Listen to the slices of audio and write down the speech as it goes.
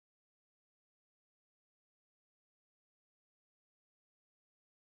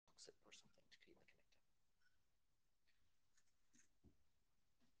it or something to clean the connector.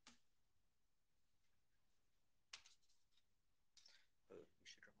 Oh, we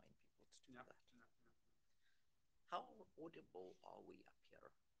should remind people to do that. How audible are we up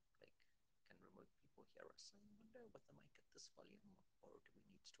here? Like, can remote people hear us? I wonder with the mic at this volume, or do we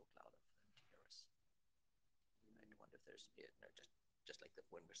need to talk louder for them to hear us? I wonder if there's, no, just like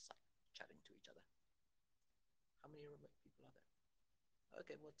when we're chatting to each other. How many remote people are there?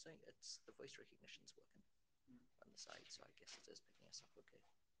 Okay, well, it's the voice recognition's working on the side, so I guess it is picking us up okay.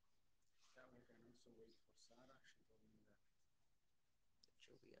 Yeah, we can also wait for Sarah. She told me that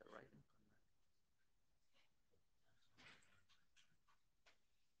she'll be arriving.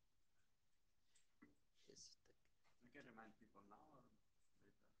 I can remind people now or later?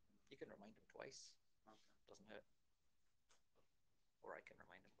 You can remind them twice. Okay. Doesn't hurt. Or I can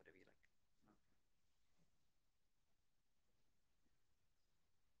remind them, whatever you like. Okay.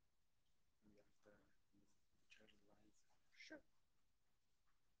 Maybe after the church lines. Sure.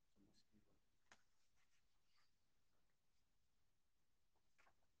 So most people.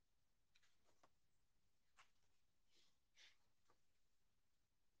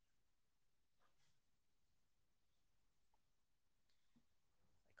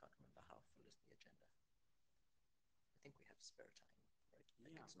 I can't remember how full is the agenda. I think we have spare time, right?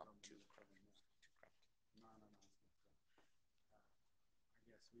 Like Yeah, it's not too cramped. No, it's not cramped. I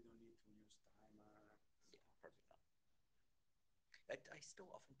guess we don't need to use timer. Yeah, probably not. I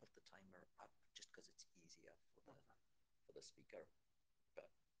still often put the timer up just because it's easier for the speaker, but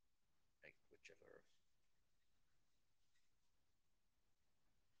like whichever.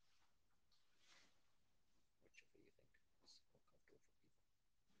 Whichever you think is more comfortable for people.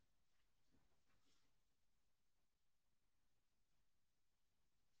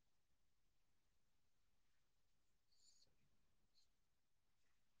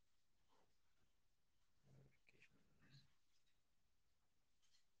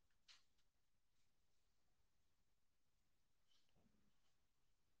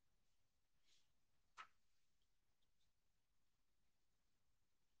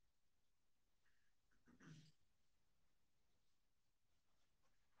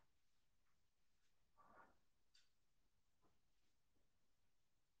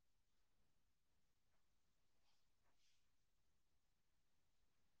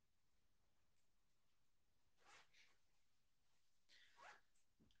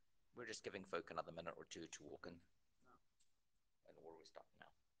 We're just giving folk another minute or two to walk in. No. And or we start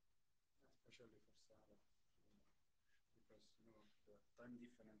now. Especially for Sarah, because the time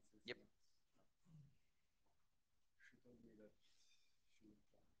difference is. Yep. She told me that she would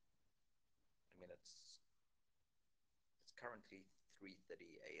try. I mean, it's currently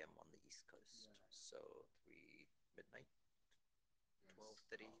 3:30 a.m. on the East Coast, yeah. So midnight,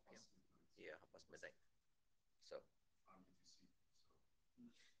 12:30 p.m. Yeah, half past midnight. So.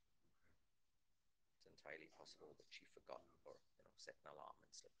 It's entirely possible that she forgot or set an alarm and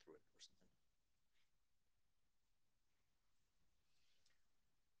slept through it or something.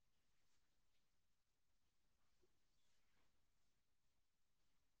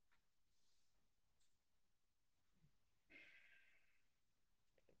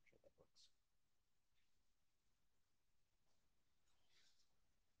 I'm sure that works.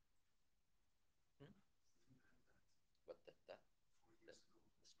 What the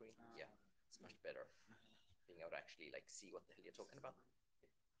screen? Yeah, it's much better. Being able to actually like see what the hell you're talking about.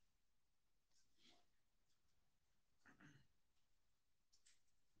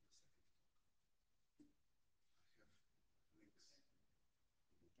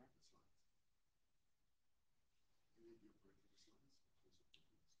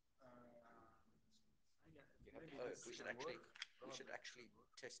 We should actually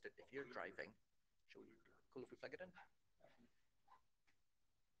test it. If you're driving, should we cool if we plug it in?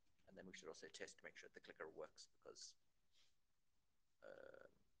 And then we should also test to make sure the clicker works because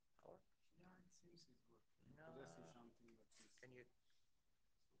power? Yeah, it seems it's working. No. I see something that is. Can you?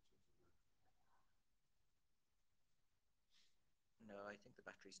 No, I think the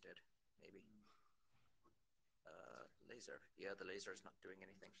battery's dead. Maybe. Laser. Yeah, the laser is not doing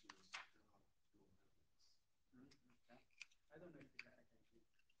anything. Okay. I don't know if I can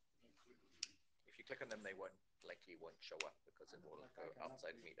click. If you click on them, they won't show up because it will go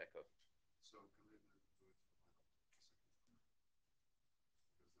outside Meet Echo. So can we do it for my laptop a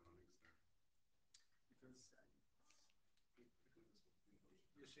second? Because the running's there. Because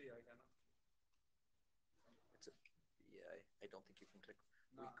you see, I cannot. I don't think you can click.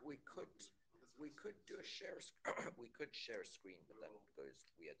 No. We could do a share. We could share a screen, but that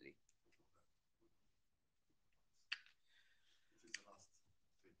goes weirdly. This is the last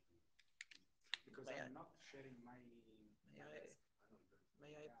thing. sharing my May I, desk.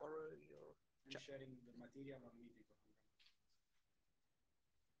 may I Yeah. borrow your And sharing the material on Mitico.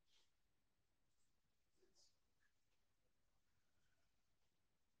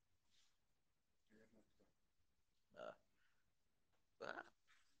 uh, ah,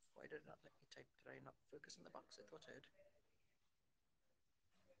 why did it not let me type? Did I not focus on the box? I thought I had.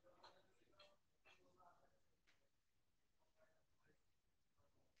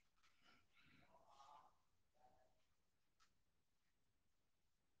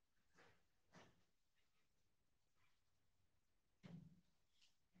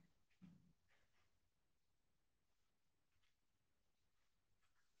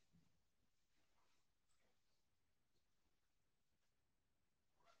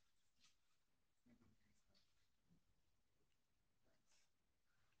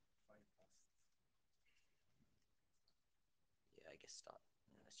 Yeah, I guess start.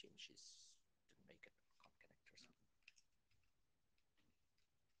 I assume she's didn't make it. Can't connect or something.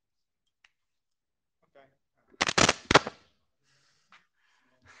 Okay.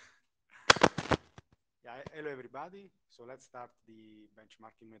 Yeah, hello everybody. So let's start the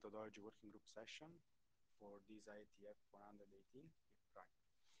benchmarking methodology working group session for this IETF 118. Right.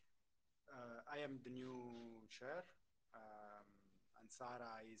 I am the new chair, and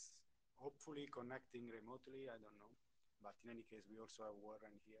Sarah is hopefully connecting remotely. I don't know, but in any case, we also have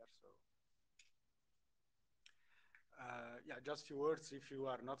Warren here. So yeah, just few words. If you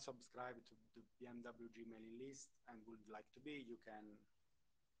are not subscribed to the BMWG mailing list and would like to be, you can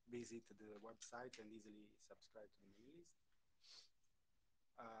visit the website and easily subscribe to the mailing list.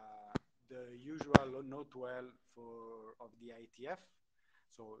 The usual note well for of the IETF.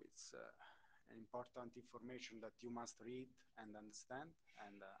 So it's an important information that you must read and understand,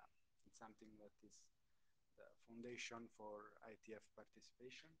 and it's something that is the foundation for IETF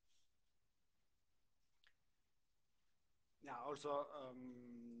participation. Yeah, also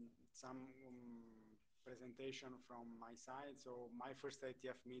some presentation from my side. So my first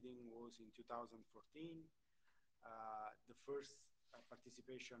IETF meeting was in 2014. The first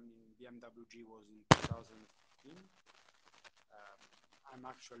participation in BMWG was in 2015. I'm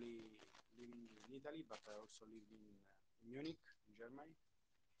actually living in Italy, but I also live in Munich, in Germany.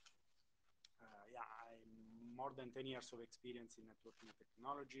 Yeah, I'm more than 10 years of experience in networking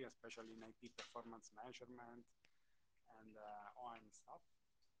technology, especially in IP performance measurement and OM stuff.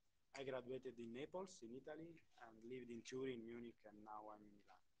 I graduated in Naples, in Italy, and lived in Turin, Munich, and now I'm in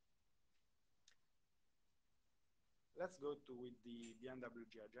Milan. Let's go to with the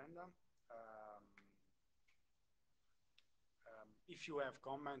BMWG agenda. If you have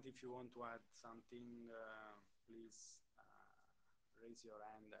comment, if you want to add something, please raise your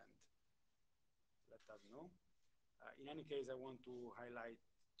hand and let us know. In any case, I want to highlight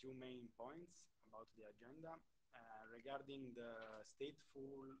two main points about the agenda. Regarding the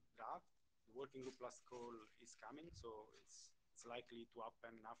stateful draft, the working group last call is coming, so it's likely to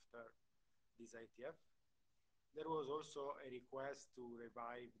happen after this IETF. There was also a request to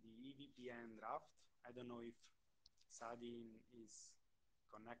revive the EVPN draft. I don't know if Sadin is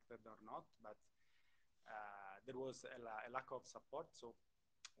connected or not, but there was a lack of support, so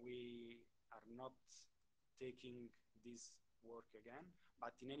we are not taking this work again.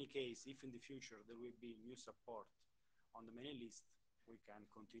 But in any case, if in the future there will be new support on the mailing list, we can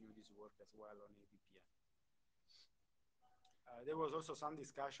continue this work as well on EVPN. There was also some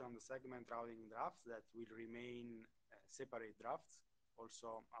discussion on the segment routing drafts that will remain separate drafts,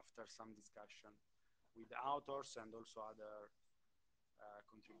 also after some discussion with the authors and also other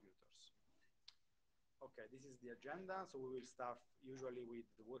contributors. Okay, this is the agenda. So we will start usually with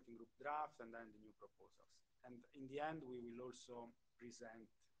the working group draft and then the new proposals. And in the end, we will also present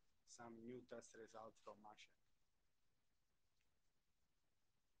some new test results from Machine.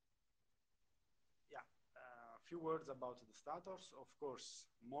 Yeah, a few words about the status. Of course,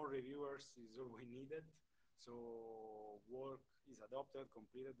 more reviewers is always needed. So work is adopted,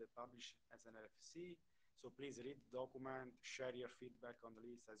 completed, and published as an RFC. So please read the document, share your feedback on the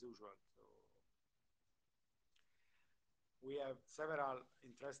list as usual. So we have several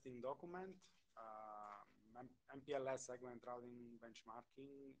interesting documents, MPLS segment routing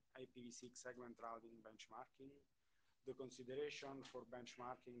benchmarking, IPv6 segment routing benchmarking, the consideration for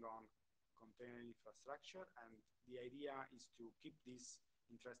benchmarking on container infrastructure, and the idea is to keep this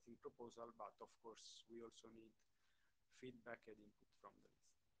interesting proposal, but of course we also need feedback and input from the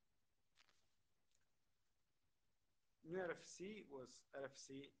list. New RFC was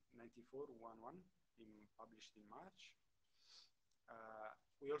RFC 9411, published in March.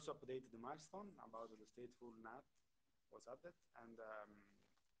 We also updated the milestone about the stateful NAT was added, and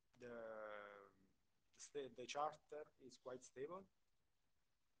the the charter is quite stable.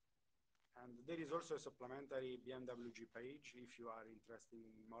 And there is also a supplementary BMWG page if you are interested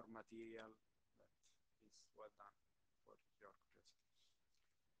in more material that is well done for your curiosity.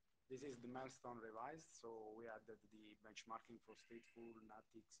 This is the milestone revised, so we added the benchmarking for stateful NAT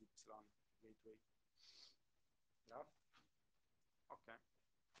XY gateway graph. Okay,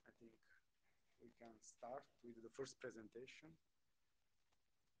 I think we can start with the first presentation.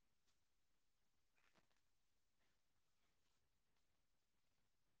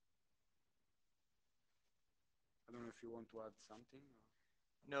 I don't know if you want to add something. Or...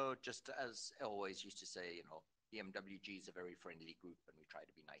 No, just as I always used to say, you know, BMWG is a very friendly group and we try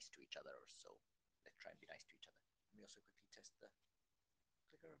to be nice to each other. So let's try and be nice to each other. Let me also quickly test the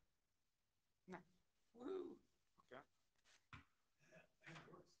clicker. No. Woo! Okay.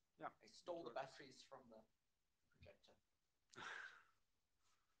 Yeah. I stole the batteries from the projector.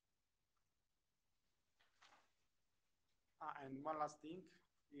 And one last thing.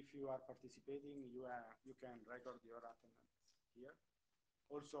 If you are participating, you can record your attendance here.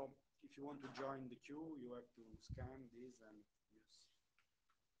 Also, if you want to join the queue, you have to scan this and use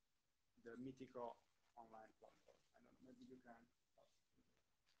the Mythico online platform. I don't know, maybe you can.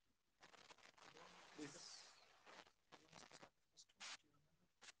 This,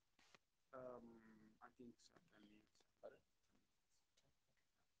 I think so, 10 minutes.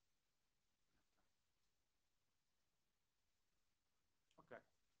 Okay.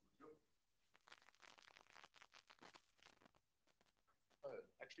 Oh,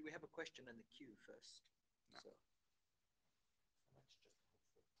 actually, we have a question in the queue first. No. So let's just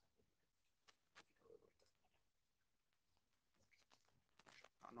hope for if you go over, it doesn't matter.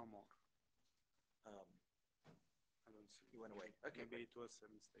 No more. I don't see. You went away. Okay, maybe it was a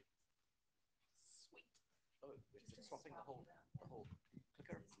mistake. Sweet. Oh, it's swapping the whole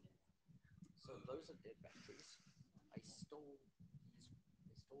clicker. So those are dead batteries. I stole the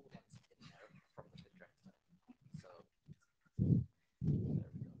ones in there from the projector. So there we go.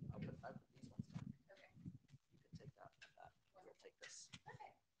 I'll put these ones down. Okay. You can take that and that. We'll take this.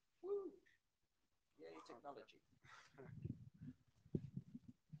 Okay. Woo! Yay, technology.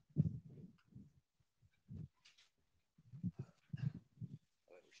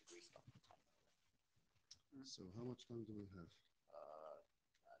 We should restart the timer. So how much time do we have? 10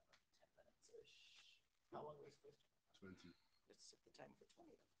 minutes-ish. How long are we supposed to? 20. Let's set the time for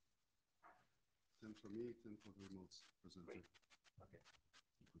 20 then. 10 for me, 10 for the remote presenter. Great. Okay.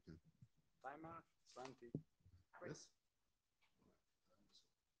 Okay. Timer 20. Yes?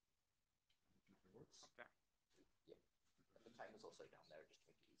 Okay. Yeah. And the time is also down there just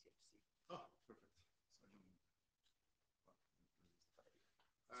to make it easier to see. Oh, perfect.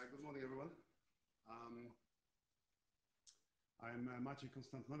 Good morning, everyone. I'm Maciej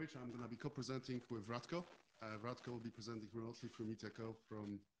Konstantynowicz. I'm going to be co-presenting with Radko. Radko will be presenting remotely from IETF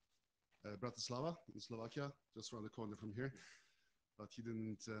from Bratislava in Slovakia, just around the corner from here. But he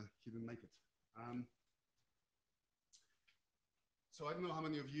didn't make it. So I don't know how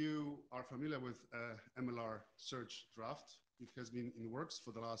many of you are familiar with MLR search draft. It has been in works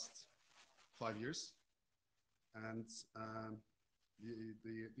for the last 5 years. And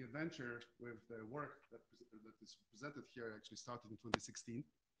the adventure with the work that is presented here actually started in 2016.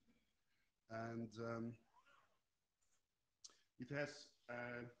 And it has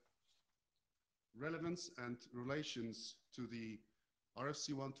relevance and relations to the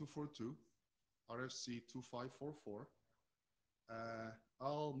RFC 1242, RFC 2544,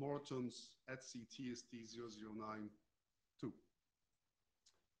 Al Morton's ETSI TST 0092.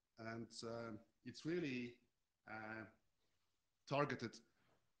 And it's really targeted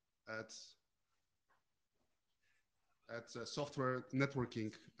at software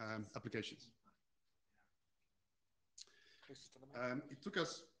networking applications. It took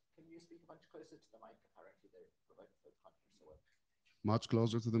us. Can you speak much closer to the mic? Apparently, they can't hear so well. Much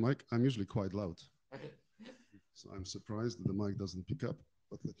closer to the mic. I'm usually quite loud, so I'm surprised that the mic doesn't pick up.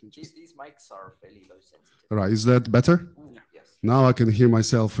 But let me just. These mics are fairly low sensitive. All right, is that better? Ooh, yes. Now I can hear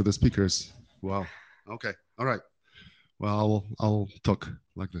myself with the speakers. Wow. Okay. All right. Well, I'll talk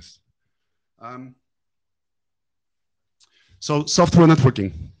like this. So software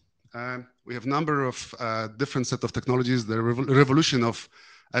networking. We have a number of different set of technologies. The revolution of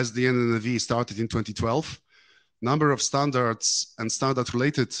SDN and NV started in 2012. Number of standards and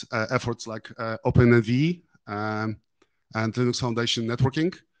standard-related efforts like OpenNV and Linux Foundation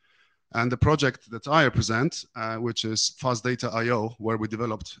networking. And the project that I represent, which is Fast Data IO, where we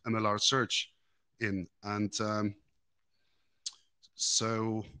developed MLR search in. And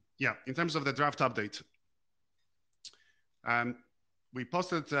so, yeah, in terms of the draft update, we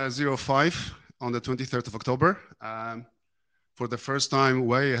posted 05 on the 23rd of October, for the first time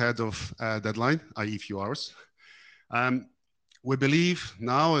way ahead of deadline, i.e. few hours. We believe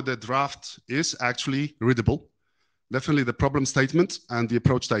now the draft is actually readable. Definitely the problem statement and the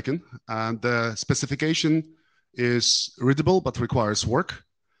approach taken. And the specification is readable but requires work.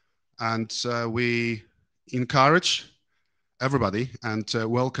 And we encourage everybody and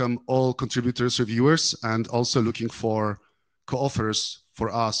welcome all contributors, reviewers, and also looking for co-authors for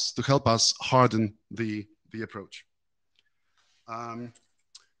us to help us harden the approach. And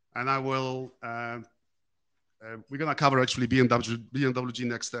I will, we're going to cover actually BMWG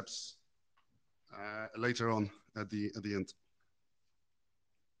next steps later on at the end.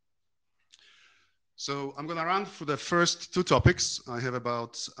 So I'm going to run through the first two topics. I have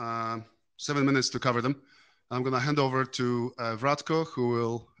about 7 minutes to cover them. I'm going to hand over to Vratko, who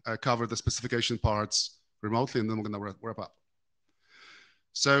will cover the specification parts remotely, and then we're going to wrap up.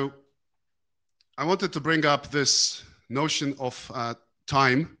 So I wanted to bring up this notion of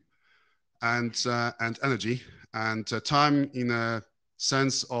time and energy, and time in a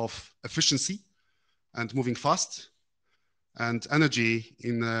sense of efficiency and moving fast, and energy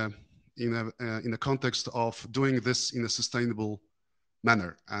in a context of doing this in a sustainable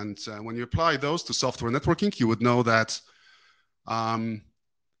manner. And when you apply those to software networking, you would know that networking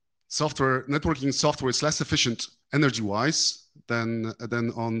software is less efficient energy-wise than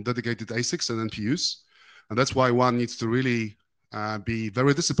on dedicated ASICs and NPUs. And that's why one needs to really be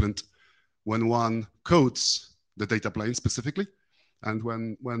very disciplined when one codes the data plane specifically, and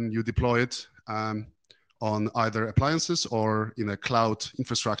when you deploy it on either appliances or in a cloud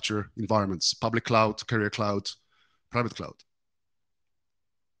infrastructure environments, public cloud, carrier cloud, private cloud.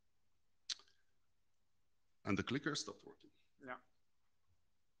 And the clicker stopped working. Yeah.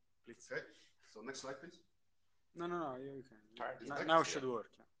 Please. Okay. So next slide, please. No, you can. Now it should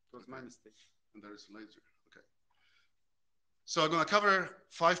work. Yeah. It was my mistake. And there is laser. Okay. So I'm going to cover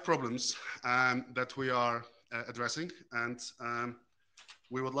 5 problems that we are addressing, and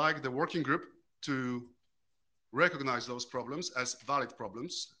we would like the working group to recognize those problems as valid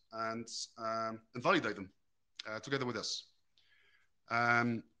problems and validate them together with us.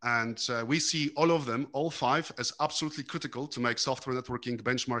 We see all of them, all 5, as absolutely critical to make software networking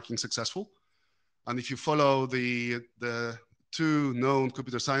benchmarking successful. And if you follow the 2 known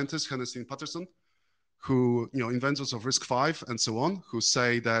computer scientists, Hennessy and Patterson, who, inventors of RISC-V and so on, who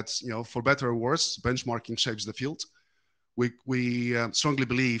say that, for better or worse, benchmarking shapes the field. We strongly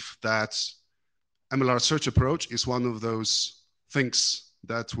believe that MLR search approach is one of those things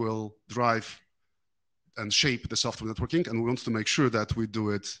that will drive and shape the software networking, and we want to make sure that we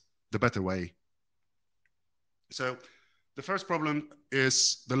do it the better way. So the first problem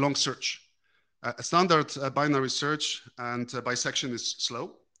is the long search. A standard binary search and bisection is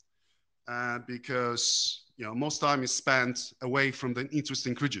slow because most time is spent away from the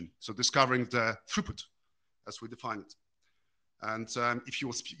interesting region, so discovering the throughput as we define it. And if you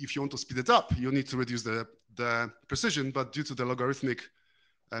want to speed it up, you need to reduce the precision, but due to the logarithmic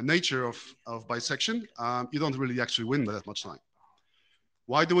nature of bisection, you don't really actually win by that much time.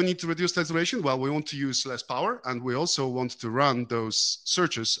 Why do we need to reduce the duration? Well, we want to use less power, and we also want to run those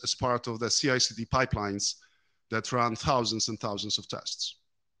searches as part of the CI/CD pipelines that run thousands and thousands of tests.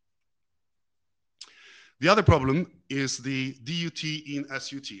 The other problem is the DUT in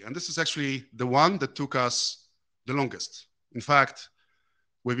SUT, and this is actually the one that took us the longest. In fact,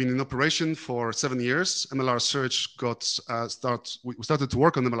 we've been in operation for 7 years. MLR search we started to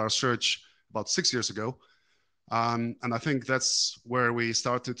work on MLR search about 6 years ago. And I think that's where we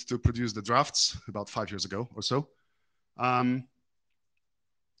started to produce the drafts about 5 years ago or so. And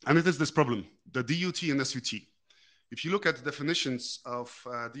it is this problem, the DUT and SUT. If you look at the definitions of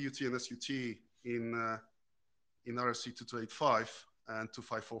DUT and SUT in RFC 2285 and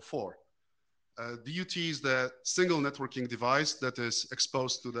 2544, DUT is the single networking device that is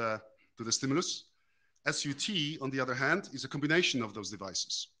exposed to the stimulus. SUT, on the other hand, is a combination of those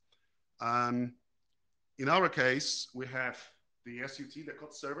devices. In our case, we have the SUT, the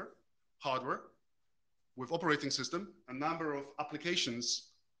COT server, hardware, with operating system, a number of applications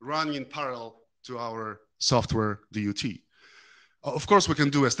running in parallel to our software DUT. Of course, we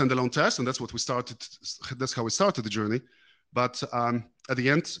can do a standalone test, and that's how we started the journey. But at the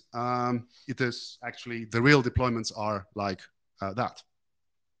end, it is actually the real deployments are like that.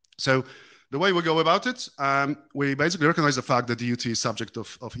 So the way we go about it, we basically recognize the fact that DUT is subject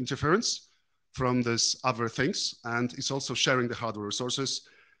of interference from these other things, and it's also sharing the hardware resources.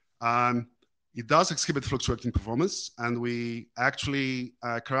 It does exhibit fluctuating performance, and we actually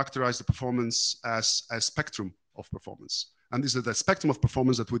characterize the performance as a spectrum of performance. And this is the spectrum of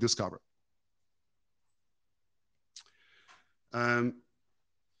performance that we discover. There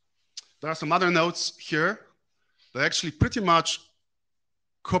are some other notes here. They actually pretty much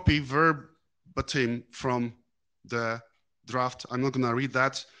copy verbatim from the draft. I'm not going to read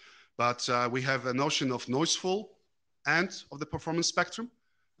that, but we have a notion of noiseful end of the performance spectrum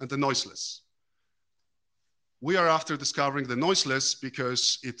and the noiseless. We are after discovering the noiseless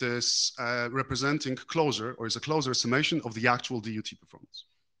because it is representing closer, or is a closer summation of the actual DUT performance.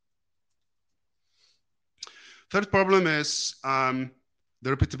 Third problem is the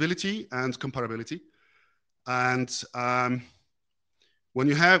repeatability and comparability. And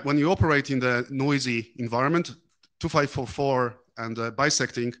when you operate in the noisy environment, 2544 and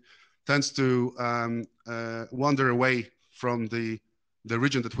bisecting tends to wander away from the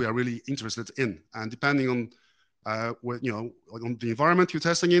region that we are really interested in. And depending on on the environment you're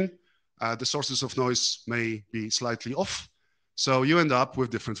testing in, the sources of noise may be slightly off. So you end up with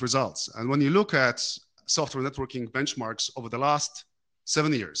different results. And when you look at software networking benchmarks over the last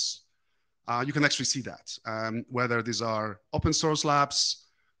 7 years, you can actually see that, whether these are open source labs,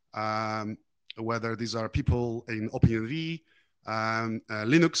 whether these are people in OpenNV,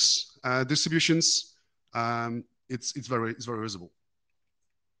 Linux distributions, it's very visible.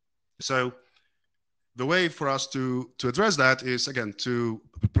 So the way for us to address that is, again, to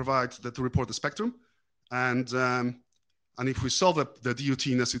report the spectrum. And if we solve the DUT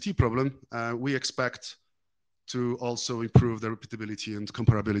and SUT problem, we expect to also improve the repeatability and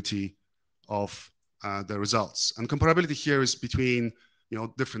comparability of the results. And comparability here is between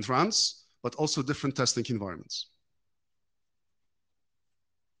different runs, but also different testing environments.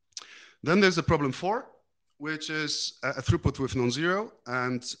 Then there's the problem 4, which is a throughput with non-zero.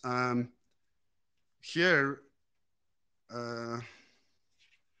 And here,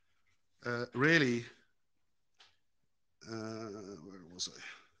 really, where was I?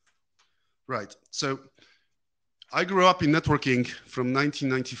 Right. So I grew up in networking from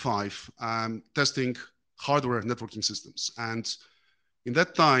 1995, testing hardware networking systems. And in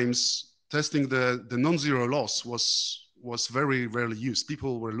that times, testing the non-zero loss was very rarely used.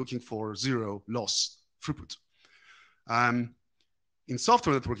 People were looking for zero loss throughput. In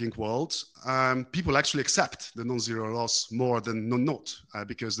software networking world, people actually accept the non-zero loss more than non-node,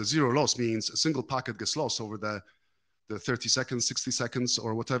 because the zero loss means a single packet gets lost over the 30 seconds, 60 seconds,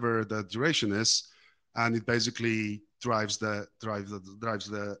 or whatever the duration is, and it basically drives the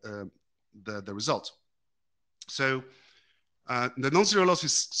result. So the non-zero loss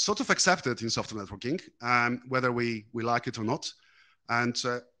is sort of accepted in software networking, whether we like it or not. And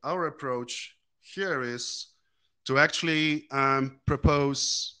our approach here is to actually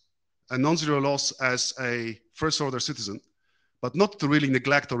propose a non-zero loss as a first-order citizen, but not to really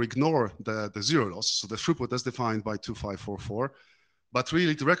neglect or ignore the zero loss, so the throughput as defined by 2544, but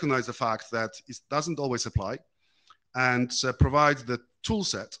really to recognize the fact that it doesn't always apply, and provide the tool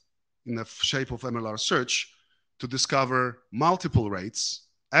set in the shape of MLR search to discover multiple rates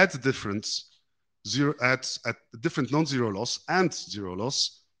at different non-zero loss and zero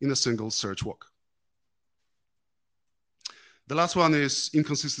loss in a single search walk. The last one is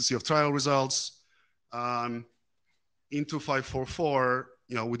inconsistency of trial results. In 2544,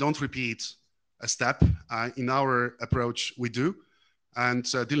 we don't repeat a step. In our approach, we do. And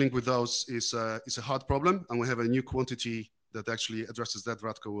dealing with those is a hard problem. And we have a new quantity that actually addresses that.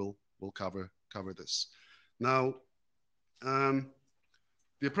 Radko will cover this. Now, the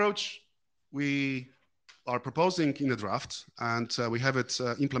approach we are proposing in the draft, and we have it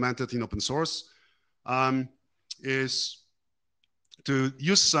implemented in open source, is to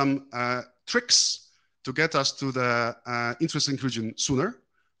use some tricks to get us to the interesting region sooner.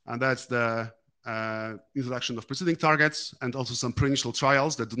 And that's the introduction of preceding targets and also some pre-initial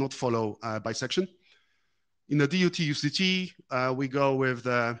trials that do not follow bisection. In the DUT UCT, we go with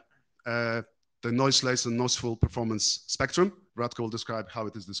the noiseless and noiseful performance spectrum. Radko will describe how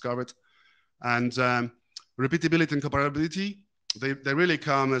it is discovered. And repeatability and comparability, they really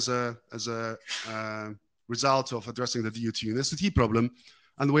come as a result of addressing the DUT and SUT problem.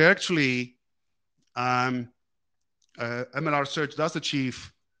 And we actually, MLR search does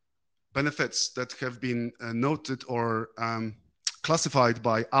achieve benefits that have been noted or classified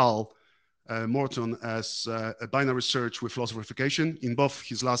by Al Morton as a binary search with loss verification in both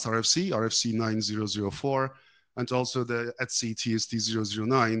his last RFC 9004, and also the ETSI TST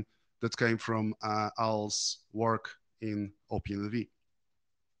 009 that came from Al's work in OpenNV.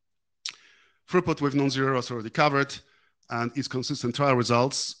 Throughput with non-zero is already covered, and its consistent trial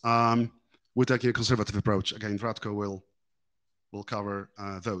results. We're taking a conservative approach. Again, Radko will cover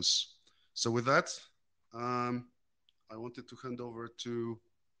those. So with that, I wanted to hand over to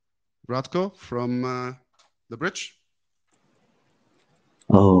Radko from the bridge.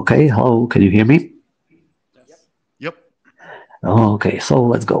 Okay, hello, can you hear me? Yes. Yep. Okay, so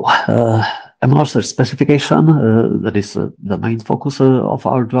let's go. ML search specification, that is the main focus of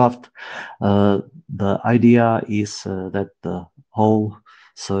our draft. The idea is that the whole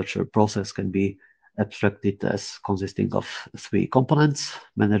search process can be abstracted as consisting of three components: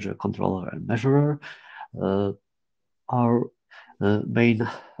 manager, controller, and measurer. Our main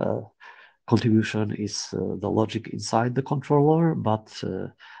contribution is the logic inside the controller, but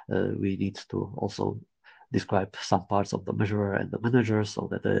we need to also describe some parts of the measurer and the manager so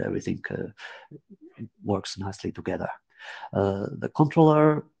that everything works nicely together. The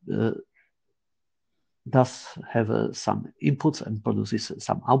controller does have some inputs and produces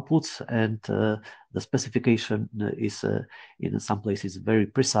some outputs, and the specification is in some places very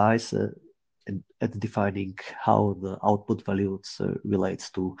precise at defining how the output values relates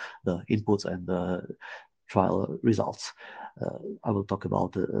to the inputs and the trial results. I will talk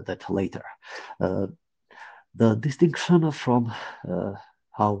about that later. The distinction from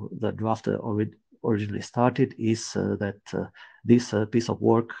how the draft originally started is that this piece of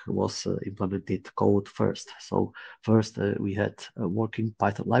work was implemented code first. So first we had a working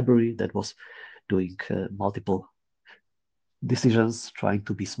Python library that was doing multiple decisions, trying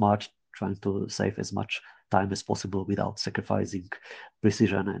to be smart, trying to save as much time as possible without sacrificing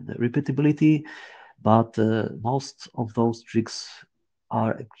precision and repeatability. But most of those tricks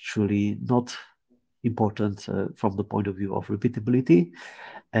are actually not important from the point of view of repeatability.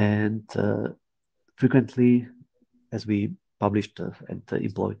 And frequently, as we published and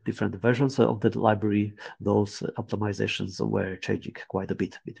employed different versions of the library, those optimizations were changing quite a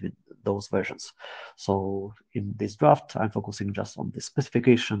bit between those versions. So in this draft, I'm focusing just on the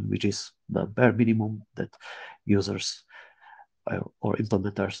specification, which is the bare minimum that users or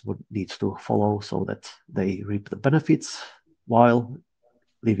implementers would need to follow so that they reap the benefits while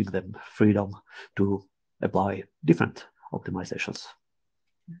leaving them freedom to apply different optimizations.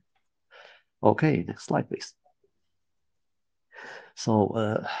 Okay, next slide, please. So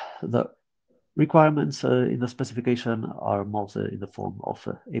the requirements in the specification are mostly in the form of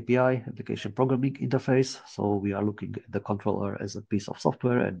API, application programming interface. So we are looking at the controller as a piece of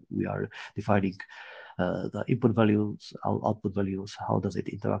software, and we are defining the input values, output values, how does it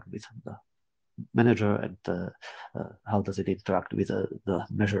interact with the manager, and how does it interact with the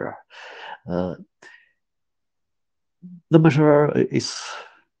measurer. The measurer is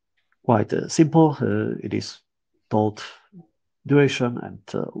quite simple. It is told duration and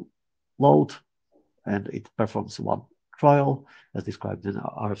load, and it performs one trial as described in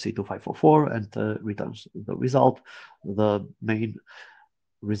RFC 2544 and returns the result. The main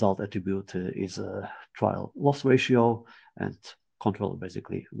result attribute is a trial loss ratio, and controller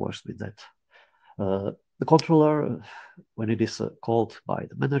basically works with that. The controller, when it is called by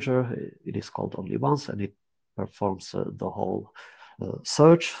the manager, it is called only once, and it performs the whole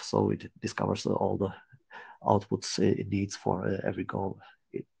search. So it discovers all the outputs it needs for every goal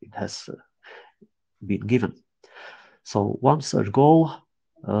it has been given. So one search goal,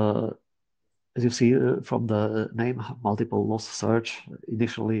 as you see from the name, multiple loss search,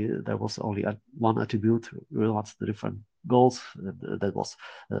 initially there was only one attribute relevant to different goals. That was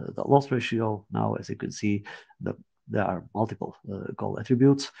the loss ratio. Now, as you can see, there are multiple goal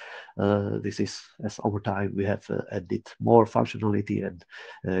attributes. This is as over time we have added more functionality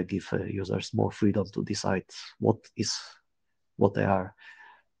and give users more freedom to decide what they are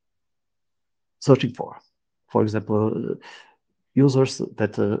searching for. For example, users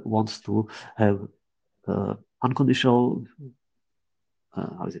that want to have unconditional,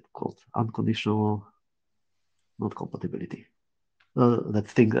 how is it called? Unconditional, not compatibility. That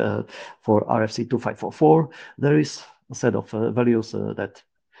thing for RFC 2544, there is a set of values that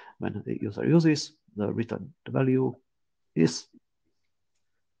when the user uses, the return value is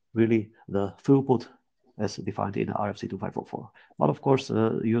really the throughput as defined in RFC 2544. But of course,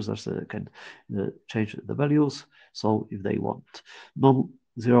 users can change the values. So if they want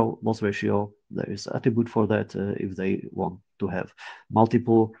non-zero loss ratio, there is attribute for that. If they want to have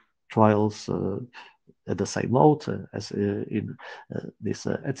multiple trials at the same load as in this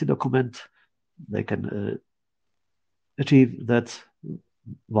ETSI document, they can achieve that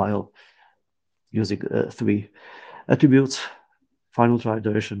while using three attributes: final trial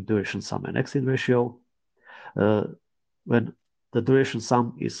duration, duration sum, and exit ratio. When the duration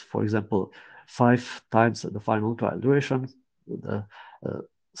sum is, for example, 5 times the final trial duration, the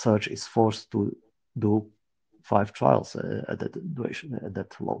search is forced to do 5 trials at that duration, at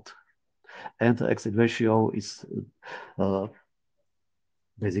that load. And the exit ratio is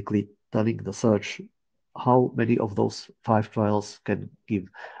basically telling the search how many of those 5 trials can give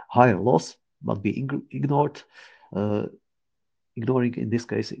higher loss but be ignored. Ignoring in this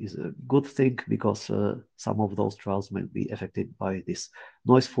case is a good thing because some of those trials may be affected by this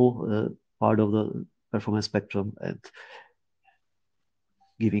noiseful part of the performance spectrum, and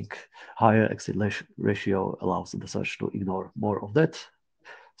giving higher exit ratio allows the search to ignore more of that.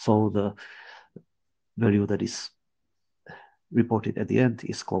 So the value that is reported at the end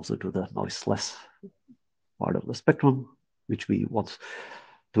is closer to the noiseless part of the spectrum, which we want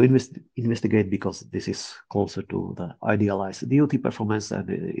to investigate because this is closer to the idealized DOT performance, and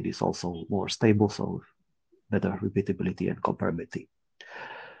it is also more stable, so better repeatability and comparability.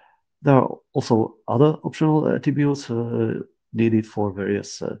 There are also other optional attributes needed for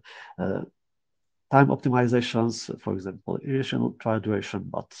various time optimizations, for example, irrational trial duration,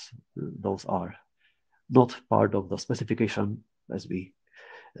 but those are not part of the specification, as we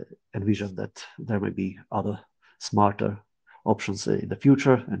envision that there may be other smarter options in the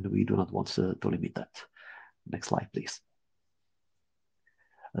future, and we do not want to limit that. Next slide, please.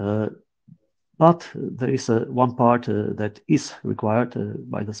 But there is one part that is required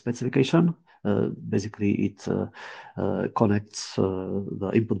by the specification. Basically, it connects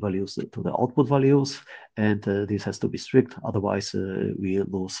the input values to the output values, and this has to be strict. Otherwise, we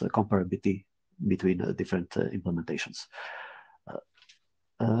lose comparability between different implementations.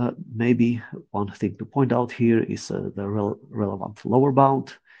 Maybe one thing to point out here is the relevant lower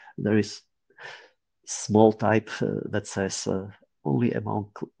bound. There is small type that says only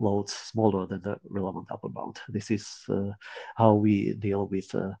among loads smaller than the relevant upper bound. This is how we deal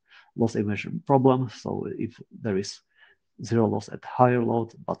with loss emission problem. So if there is zero loss at higher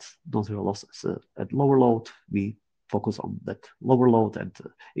load, but non-zero loss at lower load, we focus on that lower load and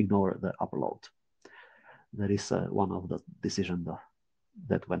ignore the upper load. That is one of the decisions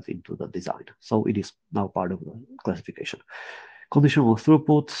that went into the design. So it is now part of the classification. Conditional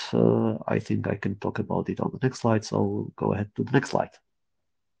throughput, I think I can talk about it on the next slide, so go ahead to the next slide.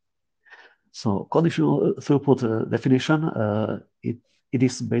 So conditional throughput definition, it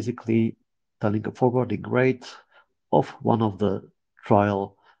is basically telling a forwarding rate of one of the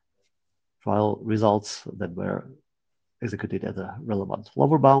trial results that were executed at a relevant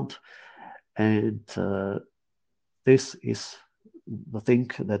lower bound. And this is the thing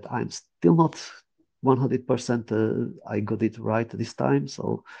that I'm still not 100% I got it right this time.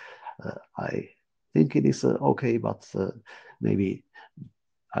 So I think it is okay, but maybe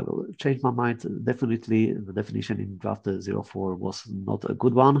I will change my mind. Definitely the definition in draft 04 was not a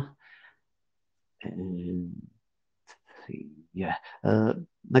good one. And yeah,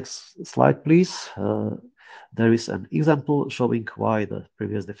 next slide, please. There is an example showing why the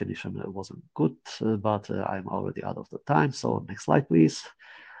previous definition wasn't good, but I'm already out of the time. So next slide, please.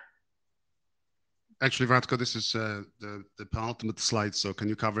 Actually, Ratko, this is the penultimate slide. So can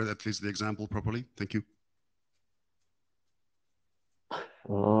you cover at least the example properly? Thank you.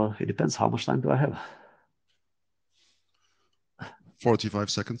 It depends. How much time do I have? 45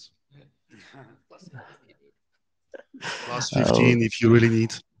 seconds. Plus 15 if you really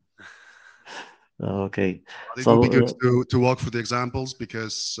need. Okay. But it will be good to walk through the examples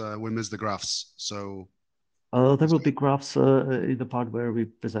because we missed the graphs. So there will be graphs in the part where we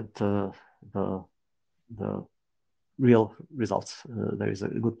present the real results. There is a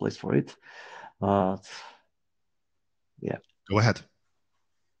good place for it. But yeah. Go ahead.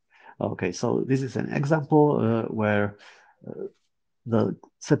 Okay, so this is an example where the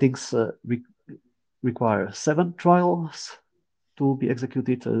settings require 7 trials to be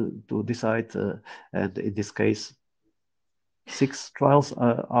executed to decide, and in this case, 6 trials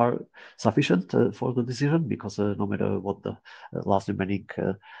are sufficient for the decision because no matter what the last remaining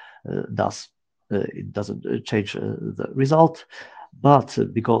does, it doesn't change the result. But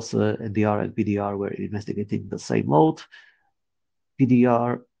because NDR and PDR were investigating the same load,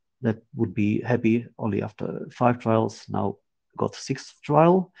 PDR that would be happy only after 5 trials now got 6th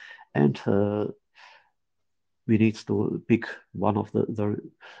trial, and we need to pick one of the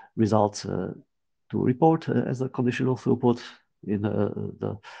results to report as a conditional throughput. In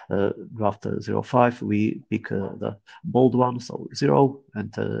the draft 05, we pick the bold one, so 0,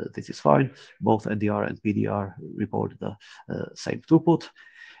 and this is fine. Both NDR and PDR report the same throughput.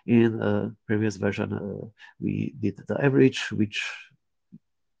 In previous version, we did the average, which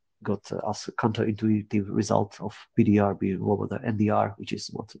got us a counterintuitive result of PDR being over the NDR, which is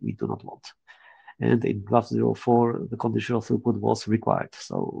what we do not want. And in draft 04, the conditional throughput was required.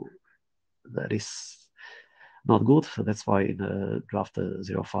 So that is not good. So that's why in draft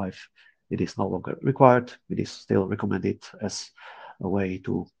 05, it is no longer required. It is still recommended as a way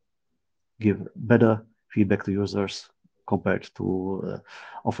to give better feedback to users compared to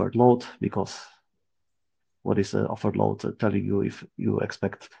offered load, because what is offered load telling you if you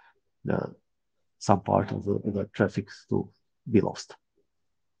expect some part of the traffic to be lost.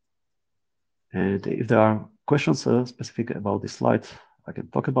 And if there are questions specific about this slide, I can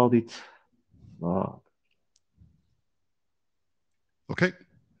talk about it. Okay,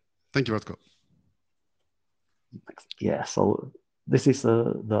 thank you, Radko. Yeah, so this is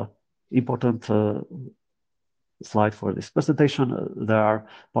the important slide for this presentation. There are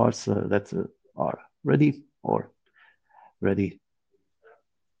parts that are ready or ready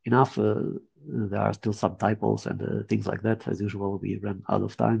enough. There are still some typos and things like that. As usual, we ran out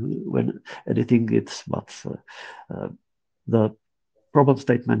of time when editing it, but the problem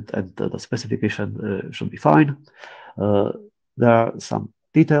statement and the specification should be fine. There are some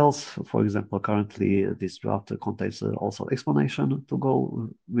details. For example, currently this draft contains also explanation to go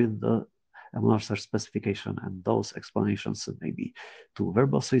with the MLR search specification, and those explanations may be two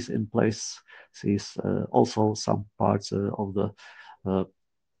verboses in place. Is also some parts of the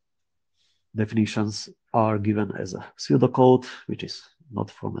definitions are given as a pseudocode, which is not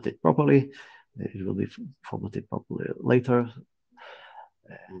formatted properly. It will be formatted properly later.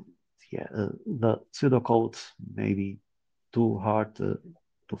 And yeah, the pseudocode may be too hard to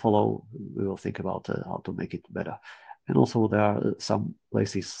follow. We will think about how to make it better. And also there are some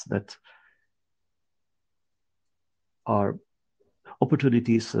places that are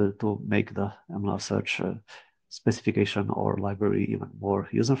opportunities to make the MLR search specification or library even more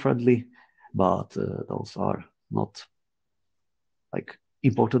user-friendly, but those are not like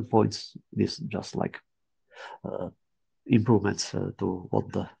important points. This just like improvements to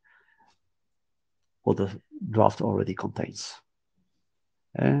what the draft already contains.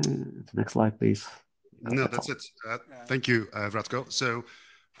 And next slide, please. No, that's it. Thank you, Radko. So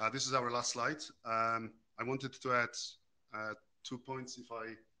this is our last slide. I wanted to add 2 points if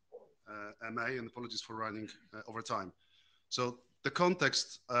I may, and apologies for running over time. So the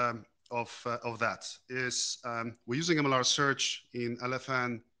context of that is we're using MLR search in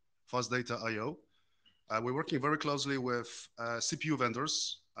LFN fast data IO. We're working very closely with CPU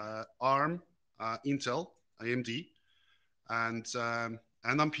vendors, ARM, Intel, AMD, and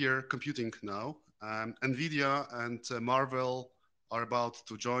Ampere Computing now. NVIDIA and Marvell are about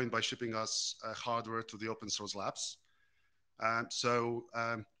to join by shipping us hardware to the open source labs. So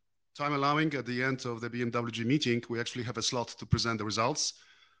time allowing, at the end of the BMWG meeting, we actually have a slot to present the results.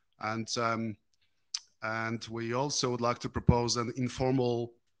 And we also would like to propose an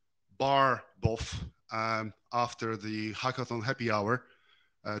informal bar BOF after the hackathon happy hour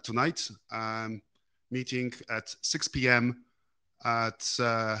tonight, meeting at 6 p.m. at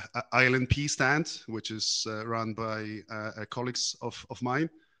ILNP stand, which is run by colleagues of mine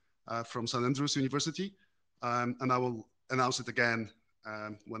from St. Andrews University. And I will announce it again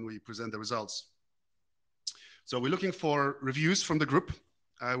when we present the results. So we're looking for reviews from the group.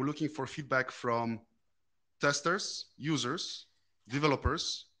 We're looking for feedback from testers, users,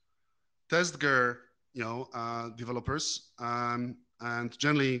 developers, test gear, developers, and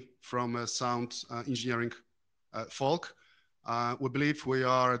generally from sound engineering folk. We believe we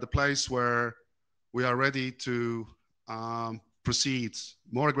are at the place where we are ready to proceed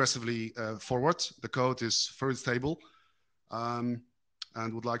more aggressively forward. The code is very stable, and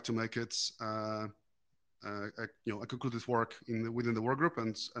would like to make it a concluded work within the work group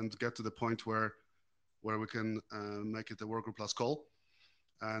and get to the point where we can make it a work group last call.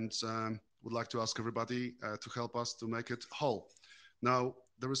 And would like to ask everybody to help us to make it whole. Now,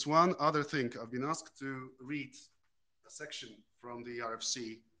 there is one other thing. I've been asked to read a section from the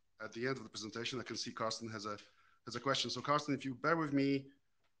RFC at the end of the presentation. I can see Carsten has a question. So Carsten, if you bear with me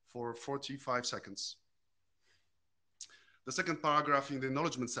for 45 seconds. The second paragraph in the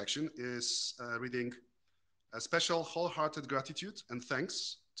acknowledgement section is reading, a special wholehearted gratitude and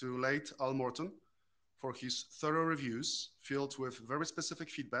thanks to late Al Morton for his thorough reviews filled with very specific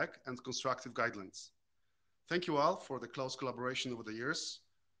feedback and constructive guidelines. Thank you all for the close collaboration over the years,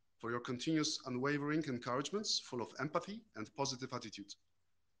 for your continuous unwavering encouragements full of empathy and positive attitude.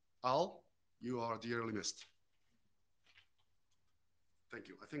 Al, you are dearly missed. Thank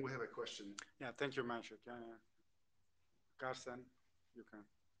you. I think we have a question. Yeah, thank you, Maciek. Carsten, you can.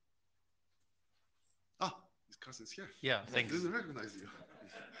 Ah, Carsten's here. Yeah, thanks. I didn't recognize you.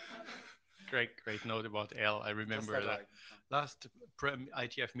 Great note about L. I remember that last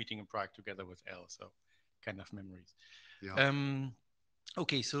IETF meeting in Prague together with L, so kind of memories. Yeah.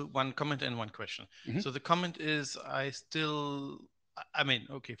 Okay, so one comment and one question. Mm-hmm. So the comment is,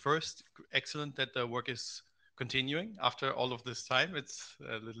 first, excellent that the work is continuing after all of this time. It's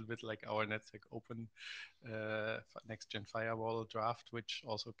a little bit like our NetSec Open next-gen firewall draft, which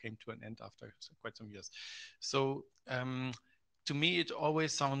also came to an end after quite some years. So to me, it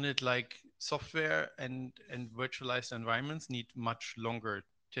always sounded like software and virtualized environments need much longer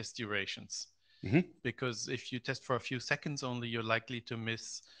test durations. Because if you test for a few seconds only, you're likely to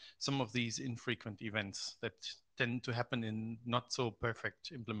miss some of these infrequent events that tend to happen in not so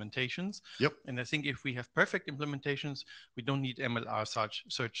perfect implementations. Yep. And I think if we have perfect implementations, we don't need MLR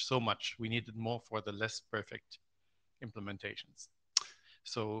search so much. We need it more for the less perfect implementations.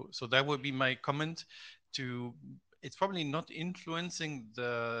 So that would be my comment. It's probably not influencing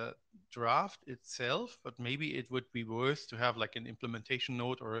the draft itself, but maybe it would be worth to have like an implementation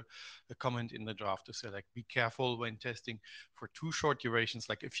note or a comment in the draft to say like, be careful when testing for too short durations,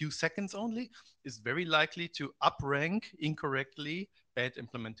 like a few seconds only is very likely to uprank incorrectly bad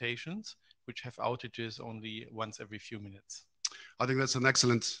implementations, which have outages only once every few minutes. I think that's an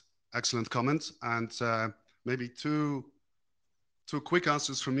excellent comment. And maybe two quick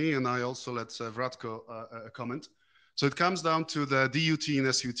answers from me, and I also let Vratko comment. So it comes down to the DUT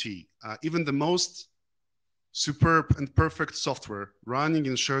and SUT. Even the most superb and perfect software running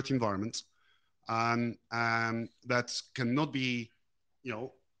in shared environments that cannot be,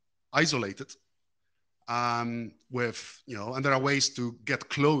 isolated and there are ways to get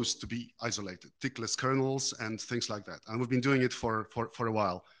close to be isolated, tickless kernels and things like that. And we've been doing it for a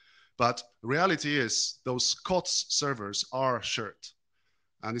while. But reality is those COTS servers are shared.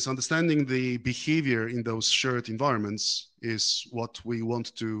 And it's understanding the behavior in those shared environments is what we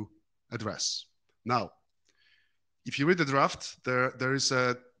want to address. Now, if you read the draft, there is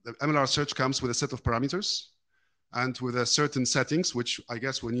the MLR search comes with a set of parameters and with a certain settings, which I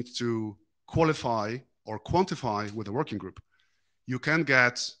guess we need to qualify or quantify with a working group. You can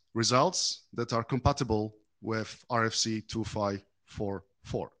get results that are compatible with RFC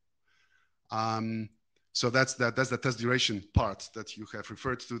 2544. So that's the test duration part that you have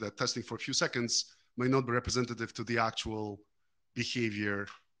referred to, that testing for a few seconds may not be representative to the actual behavior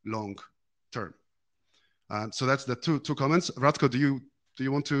long term. So that's the two comments. Vratko, do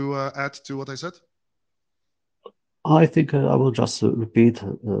you want to add to what I said? I think I will just repeat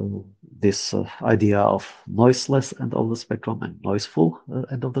this idea of noiseless end of the spectrum and noiseful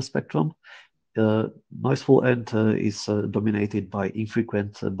end of the spectrum. Noiseful end is dominated by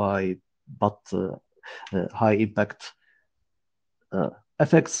infrequent but high impact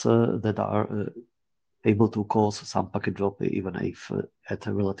effects that are able to cause some packet drop even if at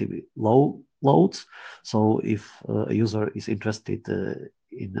a relatively low loads. So if a user is interested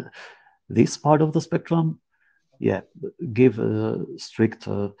in this part of the spectrum, yeah, give strict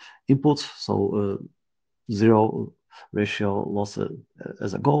inputs, so zero ratio loss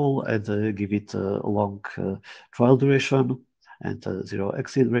as a goal, and give it a long trial duration and zero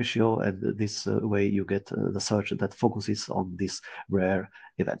exit ratio, and this way you get the search that focuses on these rare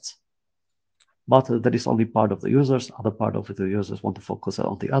events. But that is only part of the users. Other part of the users want to focus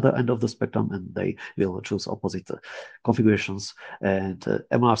on the other end of the spectrum, and they will choose opposite configurations. And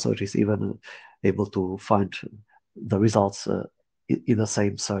MR search is even able to find the results in the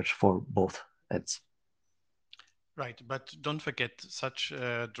same search for both ends. Right, but don't forget such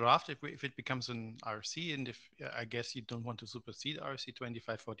a draft, if it becomes an RC, and if I guess you don't want to supersede RC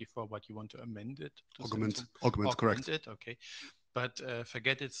 2544, but you want to amend it. To augment, correct. It, okay. But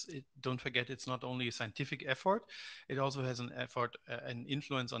don't forget, it's not only a scientific effort, it also has an effort, an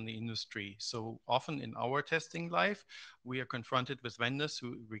influence on the industry. So often in our testing life, we are confronted with vendors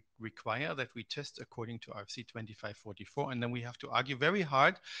who require that we test according to RFC 2544, and then we have to argue very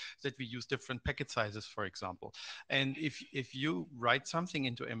hard that we use different packet sizes, for example. And if you write something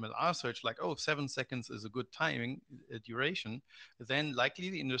into MLR search like, 7 seconds is a good timing duration, then likely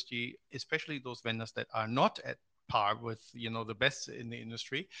the industry, especially those vendors that are not at par with the best in the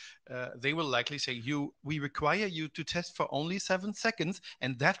industry, they will likely say, we require you to test for only 7 seconds,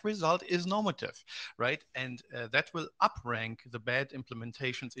 and that result is normative, right? And that will uprank the bad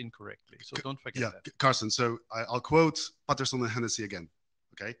implementations incorrectly. So don't forget that. Carsten, so I'll quote Patterson and Hennessy again.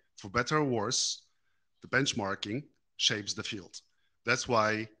 Okay, for better or worse, the benchmarking shapes the field. That's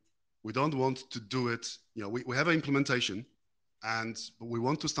why we don't want to do it. We have an implementation, and we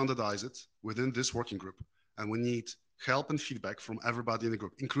want to standardize it within this working group. And we need help and feedback from everybody in the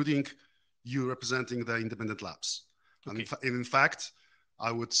group, including you representing the independent labs. Okay. And in fact,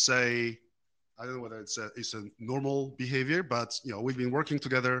 I would say, I don't know whether it's a normal behavior, but we've been working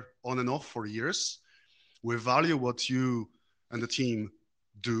together on and off for years. We value what you and the team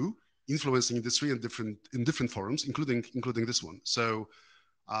do, influencing industry in different forums, including this one. So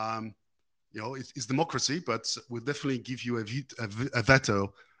you know, it's democracy, but we'll definitely give you a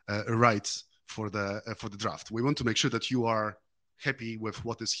veto right for the draft. We want to make sure that you are happy with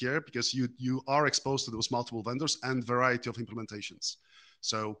what is here, because you are exposed to those multiple vendors and variety of implementations.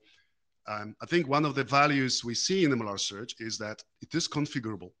 So I think one of the values we see in MLR search is that it is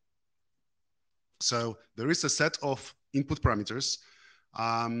configurable. So there is a set of input parameters.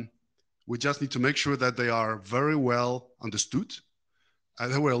 We just need to make sure that they are very well understood,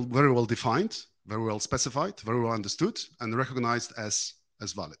 very well defined, very well specified, very well understood, and recognized as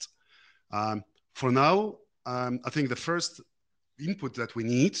valid. For now, I think the first input that we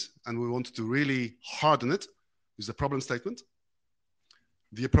need, and we want to really harden it, is the problem statement,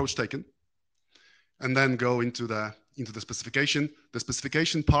 the approach taken, and then go into the specification. The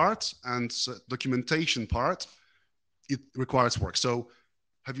specification part and documentation part, it requires work. So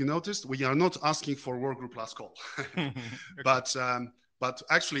have you noticed we are not asking for work group last call? Okay. But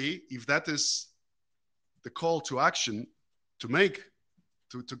actually, if that is the call to action to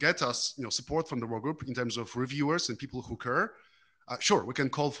get us, you know, support from the work group in terms of reviewers and people who care, sure, we can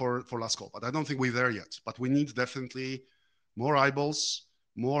call for last call, but I don't think we're there yet. But we need definitely more eyeballs,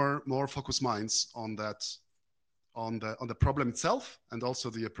 more focused minds on that, on the problem itself, and also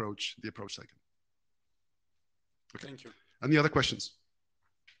the approach taken. Okay. Thank you. Any other questions?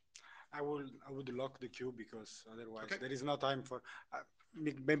 I would lock the queue, because otherwise okay, there is no time for.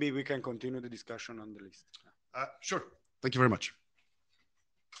 Maybe we can continue the discussion on the list. Sure. Thank you very much.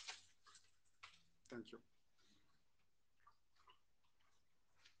 Thank you.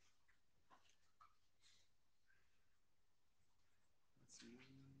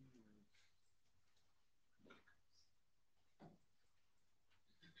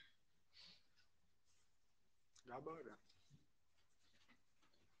 Gabor.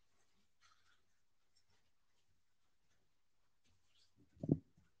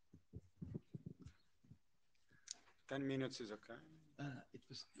 10 minutes is okay. It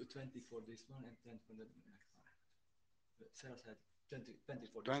was 20 for this one and 10 for the next one. Sarah said 20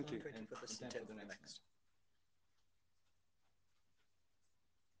 for this 20. one and 10 for the next.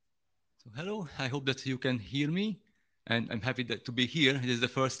 So hello, I hope that you can hear me, and I'm happy to be here. It is the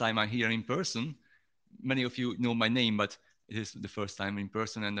first time I'm here in person. Many of you know my name, but it is the first time in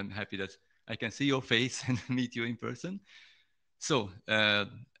person, and I'm happy that I can see your face and meet you in person. So,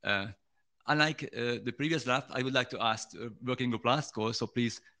 unlike the previous draft, I would like to ask working group last call, so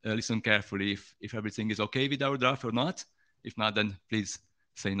please listen carefully if everything is okay with our draft or not. If not, then please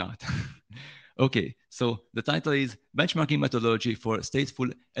say not. Okay, so the title is Benchmarking Methodology for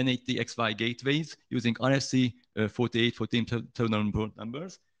Stateful N80XY Gateways using RFC 4814 terminal port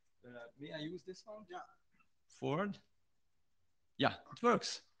numbers. May I use this one? Yeah. Forward? Yeah, it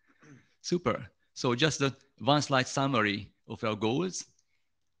works. Super. So just a one slide summary of our goals.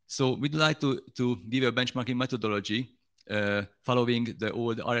 So we'd like to give a benchmarking methodology following the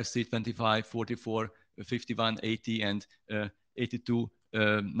old RFC 25, 44, 51, 80, and 82,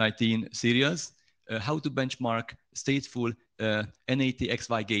 19 series, how to benchmark stateful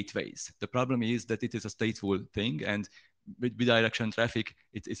N80XY gateways. The problem is that it is a stateful thing, and with bidirectional traffic,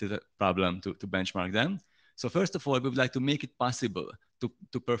 it is a problem to benchmark them. So first of all, we would like to make it possible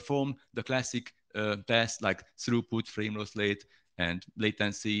to perform the classic tests like throughput, frame loss rate, and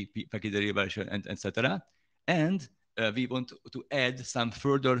latency, packet derivation, and etc. And we want to add some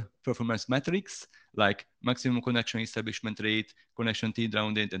further performance metrics like maximum connection establishment rate, connection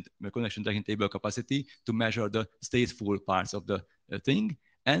T-rounded, and connection tracking table capacity to measure the stateful parts of the thing.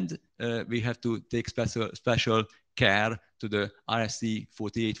 And we have to take special care to the RFC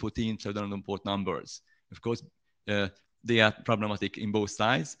 4814 pseudorandom port numbers. Of course, they are problematic in both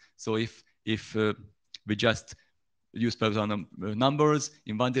sides. So if we just use pseudorandom numbers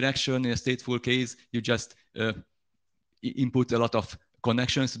in one direction, in a stateful case, you just input a lot of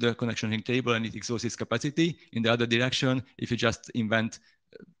connections to the connection table and it exhausts its capacity. In the other direction, if you just invent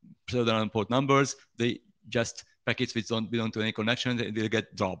pseudorandom port numbers, they just packets which don't belong to any connection, they will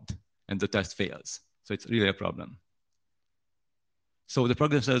get dropped and the test fails. So it's really a problem. So the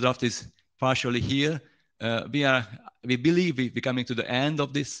program draft is partially here. We believe we're coming to the end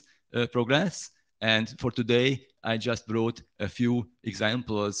of this progress. And for today, I just brought a few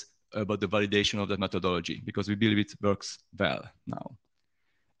examples about the validation of the methodology because we believe it works well now.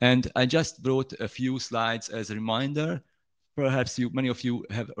 And I just brought a few slides as a reminder. Perhaps many of you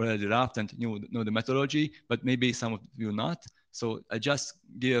have already drafted and know the methodology, but maybe some of you not. So I just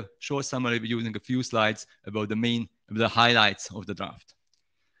give a short summary using a few slides about the highlights of the draft.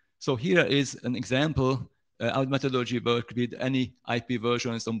 So here is an example. Our methodology works with any IP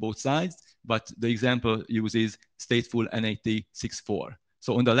versions on both sides, but the example uses stateful N8064.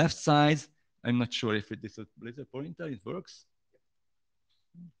 So on the left side, I'm not sure if it is a laser pointer, it works.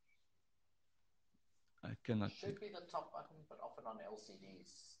 I cannot. Should be the top button, but often on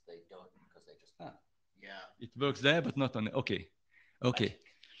LCDs they don't because they just yeah. It works there, but not on. Okay, okay,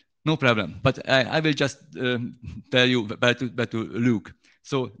 no problem. But I will just tell you where to look.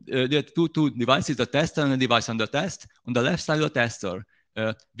 So there are two devices: the tester and the device under test. On the left side of the tester,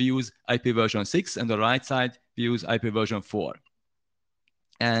 we use IP version 6, and on the right side we use IP version 4.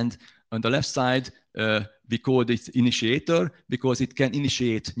 And on the left side, we call this initiator because it can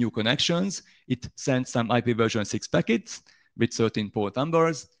initiate new connections. It sends some IP version 6 packets with certain port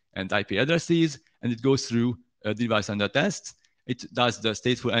numbers and IP addresses, and it goes through a device under test. It does the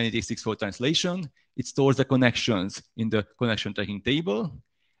stateful IETF118-BMWG-20231106-0830 translation. It stores the connections in the connection tracking table,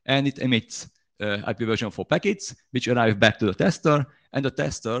 and it emits IP version 4 packets, which arrive back to the tester. And the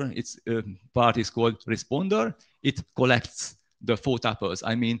tester, its part is called responder. It collects the 4 tuples,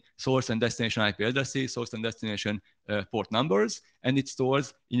 I mean source and destination IP addresses, source and destination port numbers, and it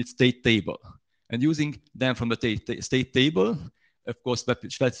stores in its state table. And using them from the state table, of course,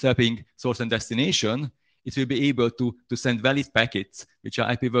 swapping source and destination, it will be able to send valid packets, which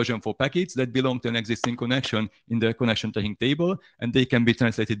are IP version 4 packets that belong to an existing connection in the connection tracking table, and they can be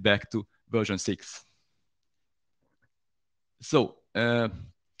translated back to version 6. So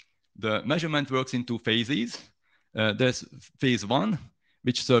the measurement works in 2 phases. There's phase 1,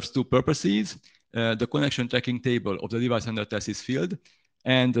 which serves 2 purposes. The connection tracking table of the device under test is filled,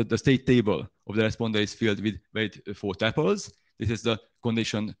 and the state table of the responder is filled with 4 tuples. This is the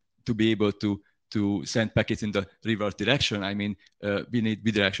condition to be able to send packets in the reverse direction. I mean, we need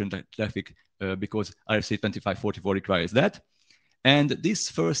bidirectional traffic because RFC 2544 requires that. And this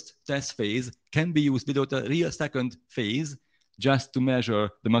first test phase can be used without a real second phase just to measure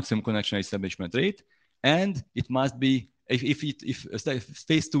the maximum connection establishment rate. And it must be, if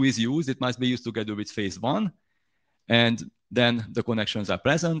phase 2 is used, it must be used together with phase 1. And then the connections are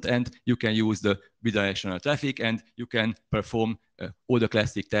present, and you can use the bidirectional traffic, and you can perform all the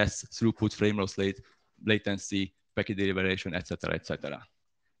classic tests: throughput, frame rate, latency, packet deliberation, etc.,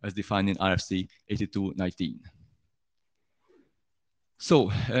 as defined in RFC 8219.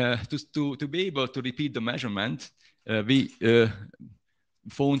 So to be able to repeat the measurement, we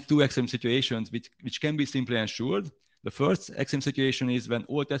found 2 extreme situations which can be simply ensured. The first extreme situation is when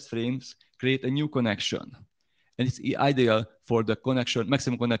all test frames create a new connection. And it's ideal for the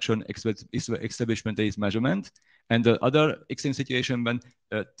maximum connection establishment rate measurement. And the other extreme situation when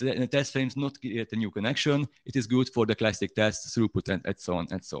the test frames not create a new connection, it is good for the classic test throughput and so on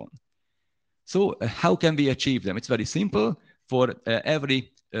and so on. So how can we achieve them? It's very simple. For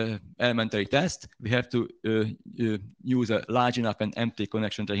every elementary test, we have to use a large enough and empty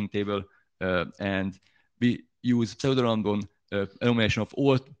connection tracking table, and we use pseudo-random enumeration of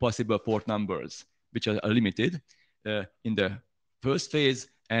all possible port numbers, which are limited in the first phase,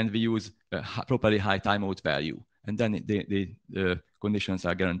 and we use a properly high timeout value, and then the conditions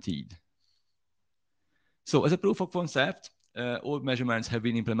are guaranteed. So as a proof of concept, all measurements have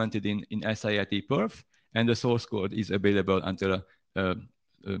been implemented in SIIT perf, and the source code is available under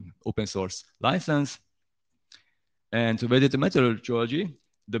open source license. And with the methodology,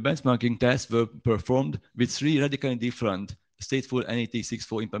 the benchmarking tests were performed with 3 radically different stateful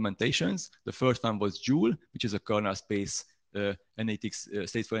NAT64 implementations. The first one was Joule, which is a kernel space stateful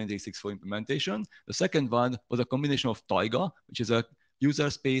NAT64 implementation. The second one was a combination of Taiga, which is a user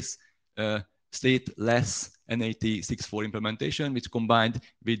space stateless NAT64 implementation, which combined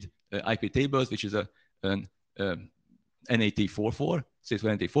with IP tables, which is an NAT44,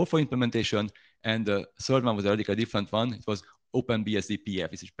 stateful NAT44 implementation. And the third one was a radically different one. It was OpenBSD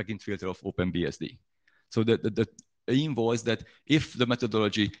PF, which is packet filter of OpenBSD. So the aim was that if the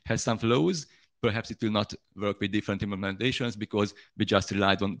methodology has some flaws, perhaps it will not work with different implementations because we just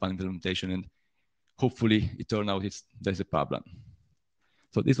relied on one implementation, and hopefully it turned out there's a problem.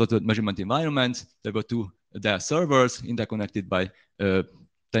 So this was the measurement environment. There were 2 servers interconnected by 10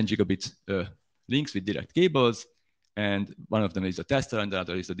 gigabit links with direct cables. And one of them is a tester, and the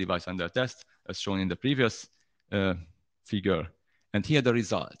other is a device under test, as shown in the previous figure. And here are the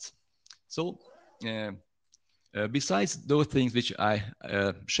results. So besides those things which I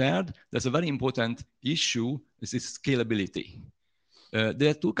shared, there's a very important issue. This is scalability. There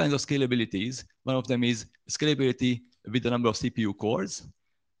are 2 kinds of scalabilities. One of them is scalability with the number of CPU cores.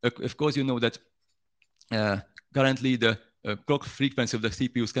 Of course, you know that currently the clock frequency of the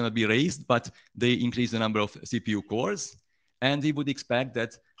CPUs cannot be raised, but they increase the number of CPU cores. And we would expect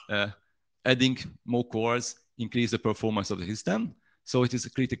that adding more cores increase the performance of the system. So it is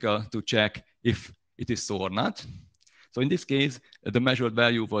critical to check if it is so or not. So in this case, the measured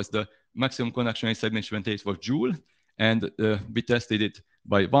value was the maximum connection rate submission rate for Joule, and we tested it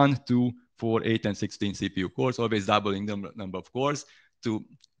by 1, 2, 4, 8, and 16 CPU cores, always doubling the number of cores to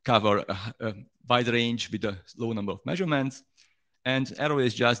cover a wide range with a low number of measurements. And error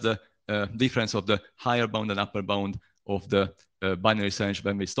is just the difference of the higher bound and upper bound of the binary range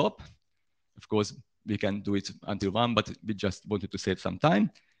when we stop. Of course, we can do it until 1, but we just wanted to save some time.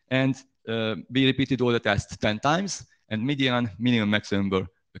 And we repeated all the tests 10 times, and median, minimum, maximum were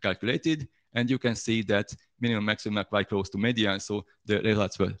calculated. And you can see that minimum, maximum are quite close to median, so the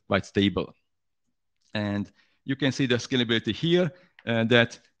results were quite stable. And you can see the scalability here,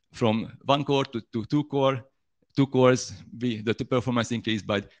 that from 1 core to 2 core, 2 cores, the performance increased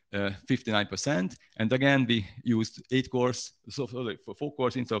by 59%. And again, we used 8 cores, so for 4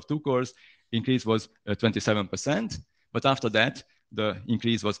 cores instead of 2 cores, increase was 27%. But after that, the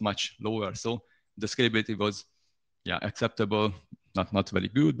increase was much lower. So the scalability was, yeah, acceptable, not very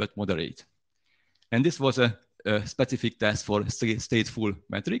good, but moderate. And this was a specific test for stateful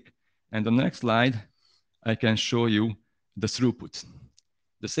metric. And on the next slide, I can show you the throughput.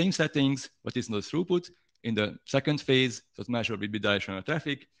 The same settings, but it's not throughput. In the second phase, it was measured with bidirectional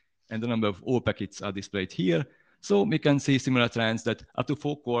traffic, and the number of all packets are displayed here. So we can see similar trends that up to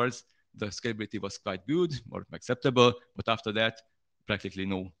 4 cores, the scalability was quite good or acceptable, but after that, practically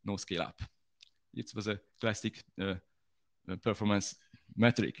no scale up. It was a classic performance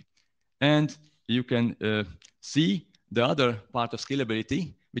metric. And you can see the other part of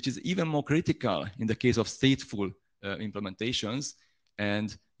scalability, which is even more critical in the case of stateful implementations.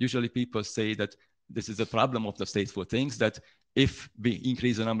 And usually people say that this is a problem of the stateful things, that if we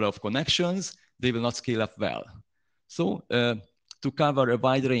increase the number of connections, they will not scale up well. So to cover a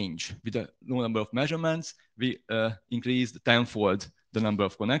wide range with a low number of measurements, we increased tenfold the number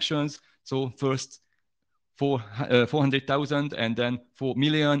of connections. So first 400,000 and then 4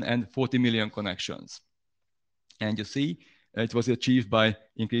 million and 40 million connections. And you see, it was achieved by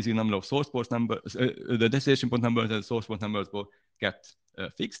increasing the number of source port numbers. The destination port numbers and source port numbers were kept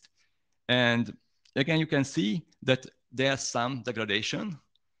fixed. And again, you can see that there's some degradation.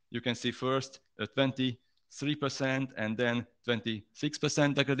 You can see first 23% and then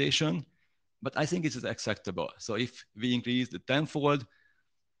 26% degradation. But I think it is acceptable. So if we increase the tenfold,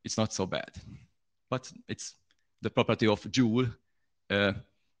 it's not so bad. But it's the property of Joule.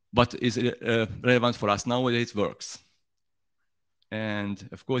 What is relevant for us nowadays works. And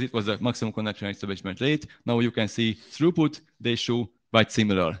of course, it was the maximum connection establishment rate. Now you can see throughput, they show quite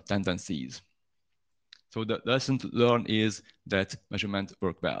similar tendencies. So the lesson to learn is that measurement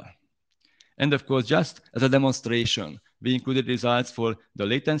work well. And of course, just as a demonstration, we included results for the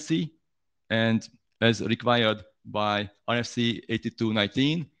latency, and as required by RFC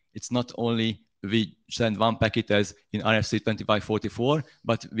 8219, it's not only we send 1 packet as in RFC 2544,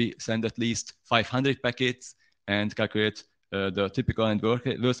 but we send at least 500 packets and calculate the typical and worst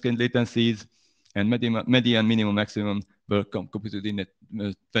case latencies, and median, minimum, maximum were computed in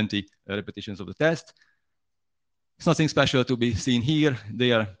 20 repetitions of the test. It's nothing special to be seen here.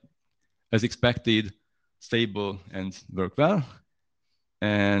 They are, as expected, stable and work well.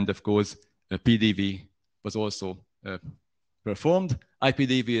 And of course, PDV was also performed.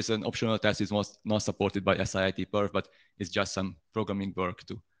 IPDV is an optional test. It's not supported by SIIT perf, but it's just some programming work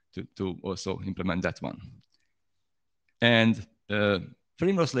to also implement that one. And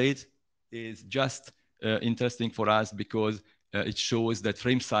frame loss rate is just interesting for us because it shows that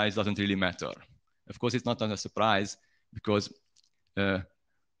frame size doesn't really matter. Of course, it's not a surprise because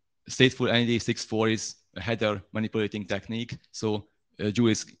stateful NAD64 is a header manipulating technique. So Joule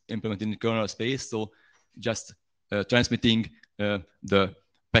is implemented in kernel space. So just transmitting the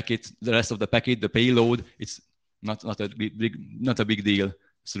packet, the rest of the packet, the payload, it's not a big deal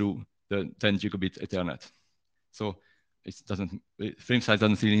through the 10 gigabit Ethernet. So frame size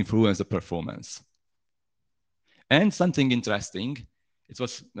doesn't really influence the performance. And something interesting, it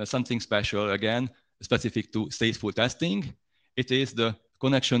was something special, again, specific to stateful testing. It is the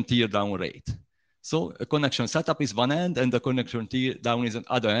connection tear down rate. So a connection setup is one end and the connection tear down is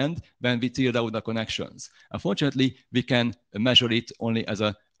another end when we tear down the connections. Unfortunately, we can measure it only as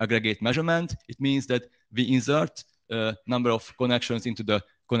an aggregate measurement. It means that we insert a number of connections into the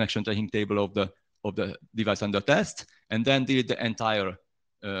connection tracking table of the device under test, and then delete the entire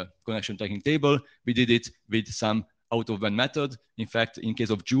connection tracking table. We did it with some out-of-band method. In fact, in case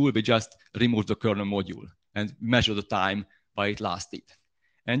of Joule, we just removed the kernel module and measure the time while it lasted.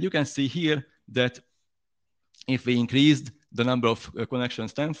 And you can see here that if we increased the number of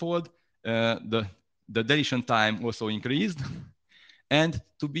connections tenfold, the deletion time also increased. And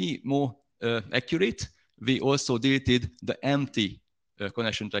to be more accurate, we also deleted the empty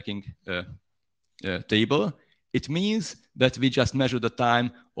connection tracking table. It means that we just measure the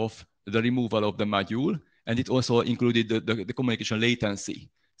time of the removal of the module, and it also included the communication latency.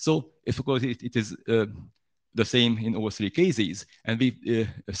 So, of course, it is the same in all three cases, and we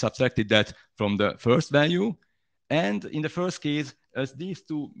subtracted that from the first value. And in the first case, as these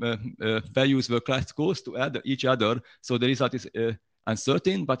two values were quite close to each other, so the result is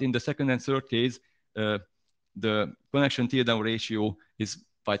uncertain. But in the second and third case, the connection teardown ratio is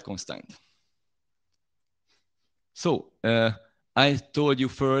quite constant. So I told you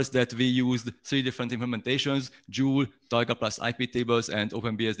first that we used 3 different implementations: Joule, Targa plus IP tables, and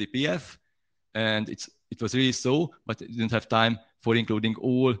OpenBSD PF. And it was really so, but it didn't have time for including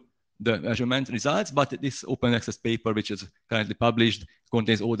all the measurement results. But this open access paper, which is currently published,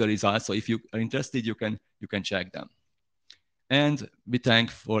 contains all the results. So if you are interested, you can check them. And we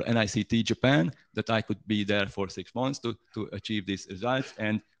thank for NICT Japan that I could be there for 6 months to achieve these results,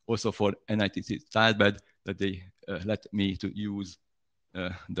 and also for NICT Childbed that they let me to use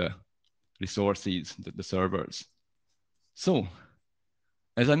the resources, the servers. So,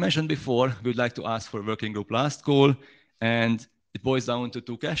 as I mentioned before, we'd like to ask for working group last call, and it boils down to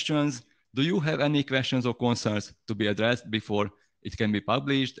 2 questions. Do you have any questions or concerns to be addressed before it can be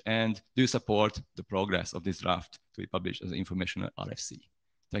published? And do you support the progress of this draft to be published as an informational RFC?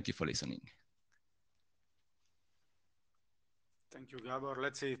 Thank you for listening. Thank you, Gabor.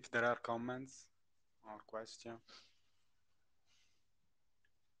 Let's see if there are comments or questions.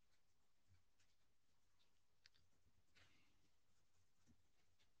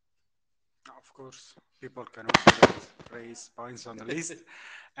 Of course, people can also raise points on the list.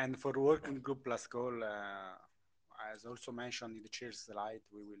 And for working group plus call, as also mentioned in the chair slide,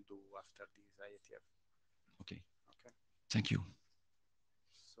 we will do after this IETF. Okay. Okay. Thank you.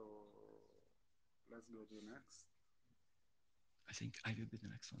 So let's go to the next. I think I will be the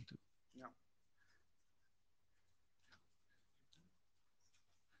next one too. Yeah.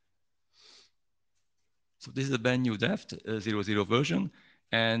 So this is a brand new draft, 00 version.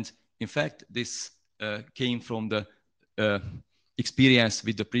 And in fact, this came from the experience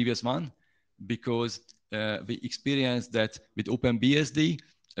with the previous one, because we experienced that with OpenBSD,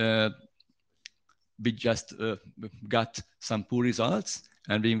 we just got some poor results,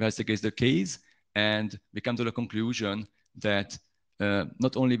 and we investigated the case, and we come to the conclusion that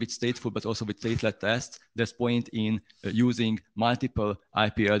not only with stateful, but also with stateless tests, there's point in using multiple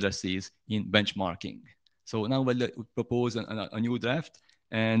IP addresses in benchmarking. So now we'll propose a new draft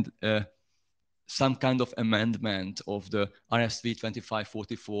and some kind of amendment of the RFC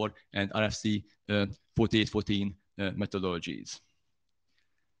 2544 and RFC 4814 methodologies.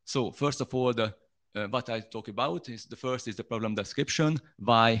 So first of all, what I talk about is the first is the problem description,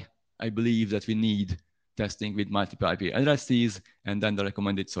 why I believe that we need testing with multiple IP addresses, and then the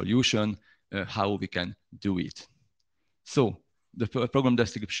recommended solution, how we can do it. So the program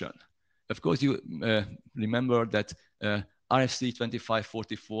description. Of course, you remember that RFC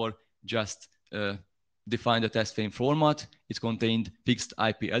 2544 just defined the test frame format. It contained fixed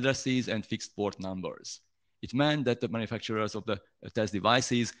IP addresses and fixed port numbers. It meant that the manufacturers of the test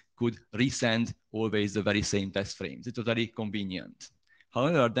devices could resend always the very same test frames. It was very convenient.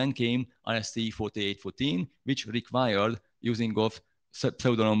 However, then came RFC 4814, which required using of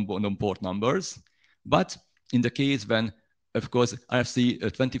pseudonym port numbers. But in the case when, of course, RFC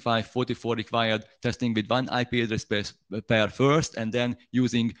 2544 required testing with 1 IP address pair first, and then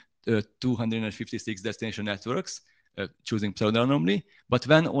using 256 destination networks, choosing pseudonymly. But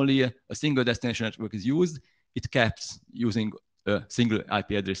when only a single destination network is used, it kept using a single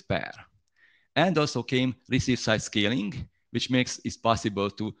IP address pair. And also came receive side scaling, which makes it possible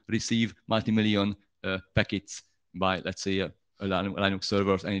to receive multi-million packets by, let's say, a Linux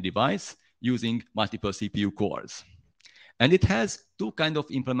server or any device using multiple CPU cores. And it has 2 kinds of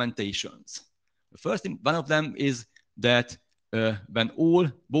implementations. The first, one of them is that when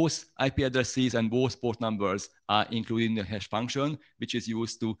both IP addresses and both port numbers are included in the hash function, which is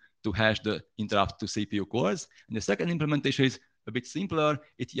used to hash the interrupt to CPU cores. And the second implementation is a bit simpler.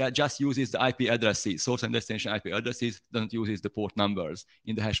 It just uses the IP addresses, source and destination IP addresses, doesn't use the port numbers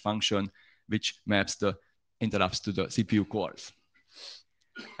in the hash function, which maps the interrupts to the CPU cores.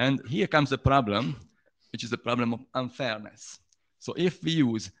 And here comes the problem, which is the problem of unfairness. So if we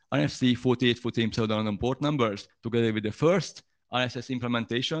use RFC 4814 pseudonym port numbers together with the first RSS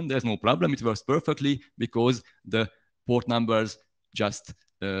implementation, there's no problem. It works perfectly because the port numbers just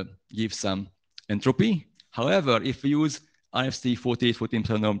give some entropy. However, if we use RFC 4814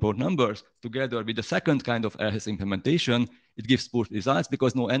 pseudonym port numbers together with the second kind of RSS implementation, it gives poor results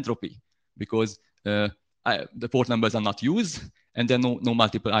because no entropy, because the port numbers are not used, and there are no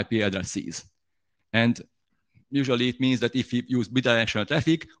multiple IP addresses. And usually it means that if you use bidirectional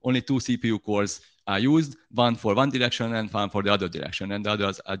traffic, only 2 CPU cores are used, one for one direction and one for the other direction, and the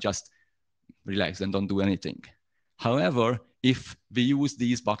others are just relaxed and don't do anything. However, if we use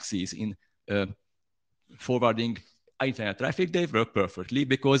these boxes in forwarding internet traffic, they work perfectly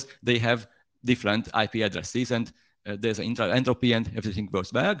because they have different IP addresses, and there's an entropy and everything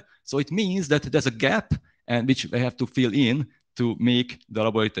works well. So it means that there's a gap and which we have to fill in to make the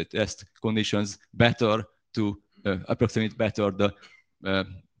laboratory test conditions better, to approximate better the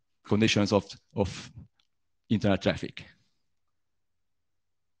conditions of internet traffic.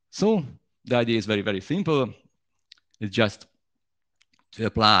 So the idea is very, very simple. It's just to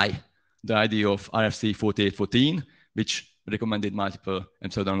apply the idea of RFC 4814, which recommended multiple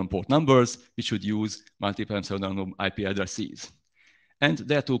and pseudorandom port numbers, which should use multiple and pseudorandom IP addresses. And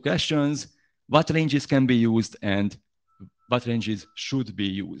there are two questions: what ranges can be used and what ranges should be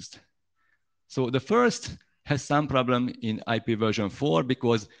used? So the first has some problem in IP version 4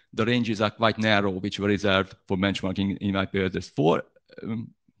 because the ranges are quite narrow, which were reserved for benchmarking in IP address 4.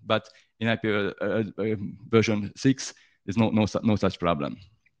 But in IP version 6, there's no such problem.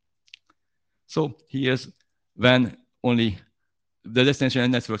 So here's when only the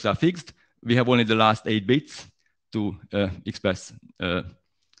destination networks are fixed. We have only the last 8 bits to express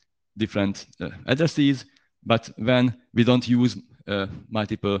different addresses. But when we don't use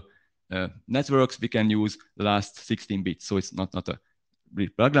multiple networks, we can use the last 16 bits. So it's not a real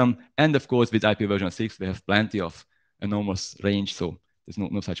problem. And of course, with IP version 6, we have plenty of enormous range. So there's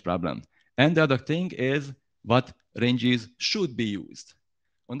no such problem. And the other thing is what ranges should be used.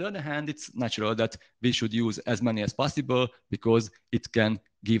 On the other hand, it's natural that we should use as many as possible because it can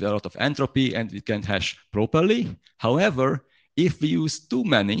give a lot of entropy and it can hash properly. However, if we use too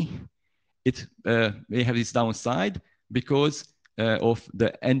many, it may have this downside because of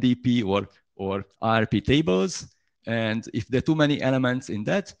the NDP or RP tables. And if there are too many elements in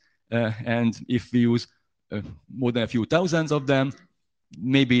that, and if we use more than a few thousands of them,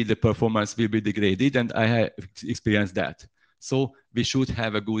 maybe the performance will be degraded, and I have experienced that. So we should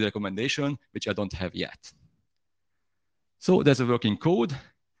have a good recommendation, which I don't have yet. So there's a working code,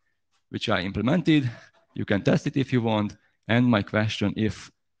 which I implemented. You can test it if you want. And my question,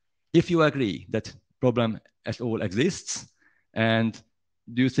 if you agree that problem at all exists, and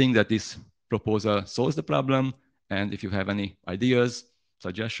do you think that this proposal solves the problem? And if you have any ideas,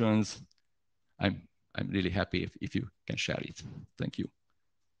 suggestions, I'm really happy if you can share it. Thank you.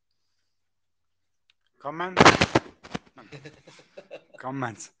 Comments?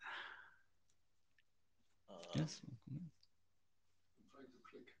 Comments? Yes.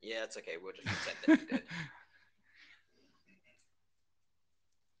 Yeah, it's okay. We'll just pretend that you did.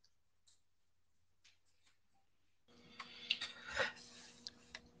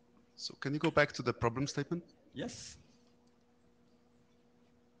 So can you go back to the problem statement? Yes.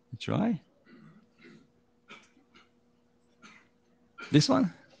 Try. This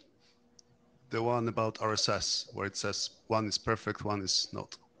one? The one about RSS, where it says one is perfect, one is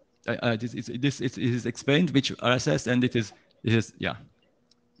not. This is explained which RSS, and it is yeah.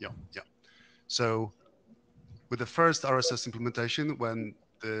 Yeah. So with the first RSS implementation, when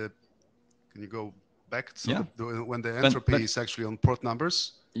can you go back? So yeah. When the entropy is actually on port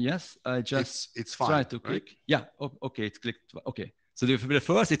numbers. Yes, I just it's fine. Try to click. Right? Yeah. Okay, it's clicked. Okay. So the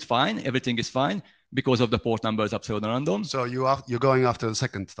first, it's fine. Everything is fine because of the port numbers are pseudo-random. So you're going after the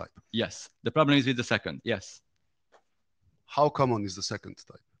second type. Yes. The problem is with the second. Yes. How common is the second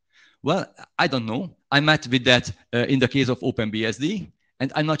type? Well, I don't know. I met with that in the case of OpenBSD,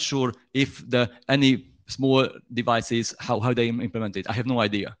 and I'm not sure if any small devices how they implement it. I have no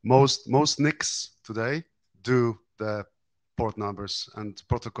idea. Most NICs today do the port numbers, and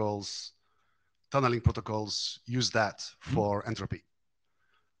protocols, tunneling protocols, use that for entropy.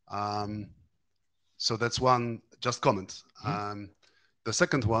 So that's one just comment. The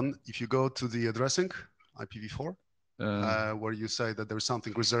second one, if you go to the addressing, IPv4, where you say that there's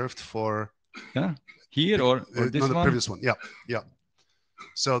something reserved for... Yeah, here or this the one? previous one, yeah.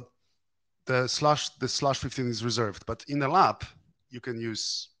 So the /15 is reserved, but in the lab, you can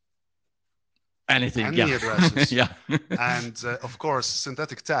use anything, any addresses. Yeah. And of course,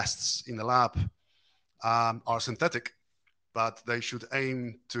 synthetic tests in the lab are synthetic, but they should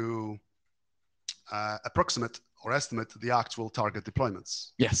aim to approximate or estimate the actual target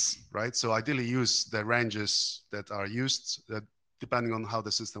deployments. Yes. Right. So ideally use the ranges that are used depending on how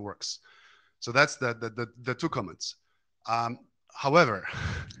the system works. So that's the two comments. However,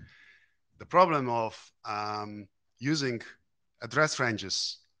 the problem of using address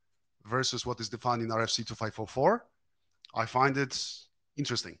ranges versus what is defined in RFC 2544, I find it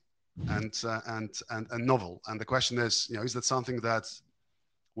interesting and novel. And the question is, is that something that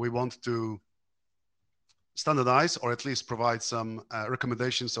we want to standardize or at least provide some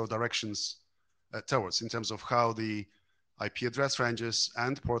recommendations or directions towards in terms of how the IP address ranges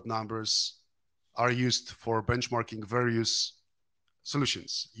and port numbers are used for benchmarking various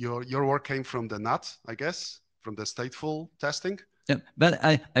solutions. Your work came from the NAT, I guess, from the stateful testing. Yeah, but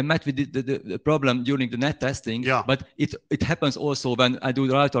I met with the problem during the net testing, yeah. But it happens also when I do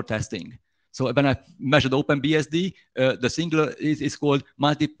the router testing. So when I measured OpenBSD, the singular is called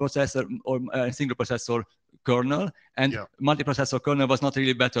multiprocessor or single processor kernel, and multiprocessor kernel was not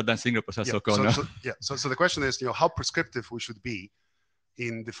really better than single processor kernel. So the question is, how prescriptive we should be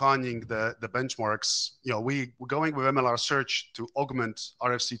in defining the benchmarks. We're going with MLR search to augment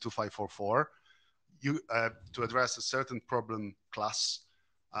RFC 2544 to address a certain problem class.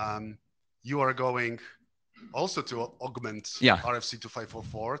 You are going also to augment RFC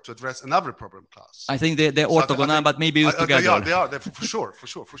 2544 to address another problem class. I think they're orthogonal, but maybe used together. They are for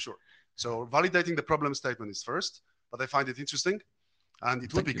sure. So validating the problem statement is first, but I find it interesting. And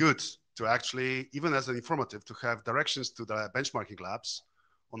it would be good to actually, even as an informative, to have directions to the benchmarking labs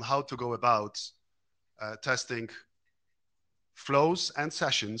on how to go about testing flows and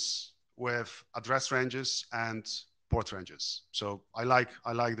sessions with address ranges and port ranges. So I like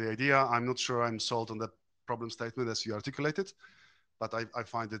the idea. I'm not sure I'm sold on the problem statement as you articulated, but I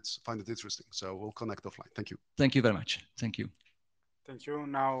find it interesting. So we'll connect offline. Thank you. Thank you very much. Thank you. Thank you.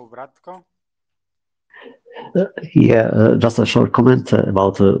 Now, Vratko. Just a short comment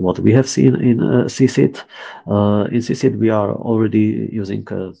about what we have seen in CSIT. In CSIT, we are already using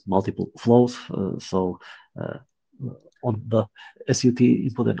multiple flows. So on the SUT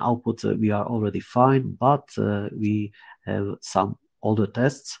input and output, we are already fine, but we have some older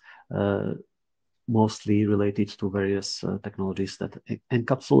tests, mostly related to various technologies that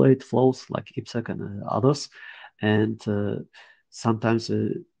encapsulate flows like IPsec and others. And sometimes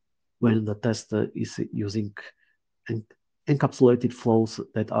when the test is using encapsulated flows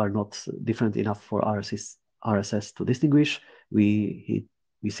that are not different enough for RSS to distinguish, we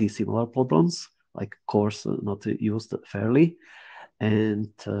see similar problems, like cores not used fairly. And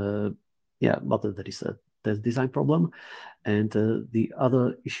but there is a test design problem. And the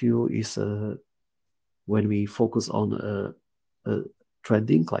other issue is when we focus on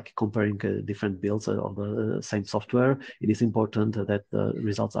trending, like comparing different builds of the same software, it is important that the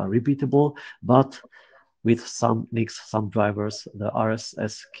results are repeatable, but with some NICs, some drivers, the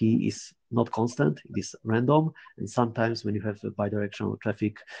RSS key is not constant, it is random, and sometimes when you have bidirectional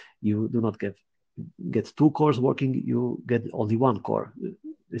traffic, you do not get two cores working, you get only one core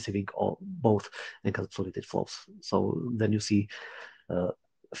receiving both encapsulated flows. So then you see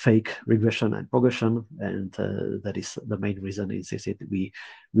fake regression and progression, and that is the main reason in CSIT we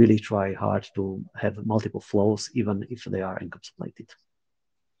really try hard to have multiple flows, even if they are encapsulated.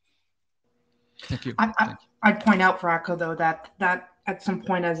 Thank you. I'd point out, Vratko, though, that at some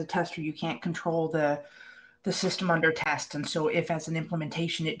point as a tester, you can't control the system under test. And so if as an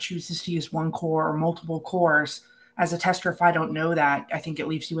implementation, it chooses to use one core or multiple cores, as a tester, if I don't know that, I think it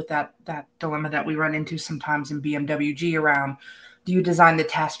leaves you with that dilemma that we run into sometimes in BMWG around, do you design the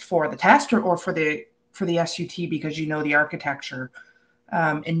test for the tester or for the SUT because you know the architecture?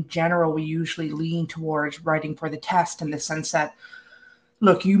 In general, we usually lean towards writing for the test in the sense that,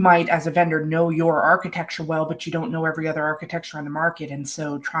 look, you might as a vendor know your architecture well, but you don't know every other architecture on the market. And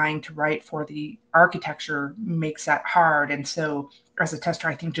so trying to write for the architecture makes that hard. And so as a tester,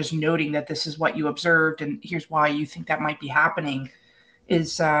 I think just noting that this is what you observed and here's why you think that might be happening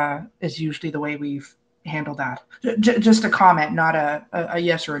is usually the way we've handle that. Just a comment, not a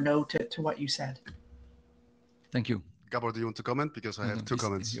yes or a no to what you said. Thank you. Gabor, do you want to comment? Because I have two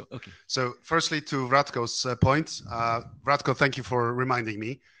comments. Okay. So firstly, to Vratko's point, Vratko, thank you for reminding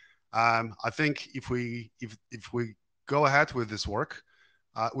me. I think if we go ahead with this work,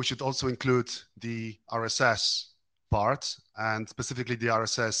 we should also include the RSS part and specifically the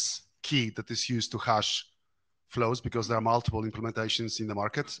RSS key that is used to hash flows, because there are multiple implementations in the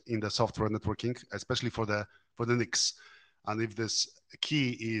market in the software networking, especially for the NICs. And if this key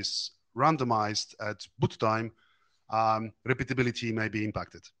is randomized at boot time, repeatability may be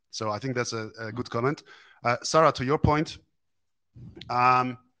impacted. So I think that's a good comment. Sarah, to your point,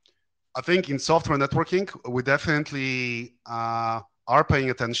 I think in software networking, we definitely are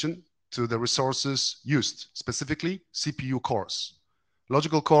paying attention to the resources used, specifically CPU cores,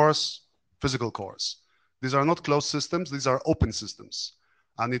 logical cores, physical cores. These are not closed systems, these are open systems.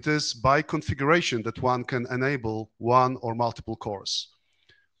 And it is by configuration that one can enable one or multiple cores.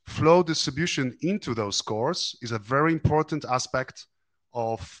 flow distribution into those scores is a very important aspect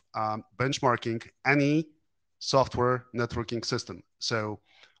of benchmarking any software networking system. So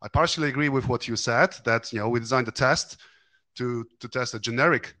I partially agree with what you said, that we designed a test to test a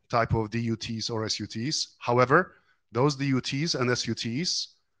generic type of DUTs or SUTs. However, those DUTs and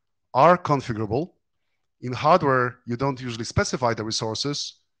SUTs are configurable. In hardware, you don't usually specify the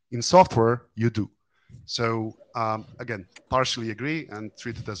resources. In software, you do. So again, partially agree and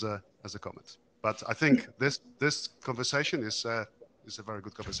treat it as a comment. But I think this conversation is a very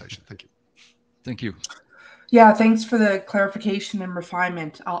good conversation. Thank you. Thank you. Yeah, thanks for the clarification and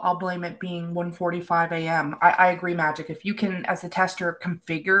refinement. I'll blame it being 1:45 a.m. I agree, Magic. If you can, as a tester,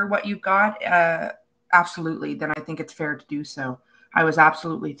 configure what you've got, absolutely, then I think it's fair to do so. I was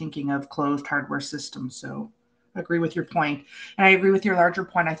absolutely thinking of closed hardware systems, so I agree with your point. And I agree with your larger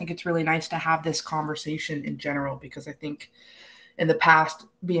point. I think it's really nice to have this conversation in general, because I think in the past,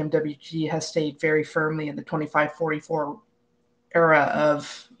 BMWG has stayed very firmly in the 2544 era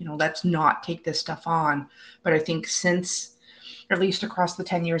of, let's not take this stuff on. But I think since, at least across the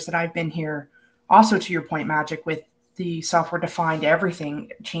 10 years that I've been here, also to your point, Magic, with the software defined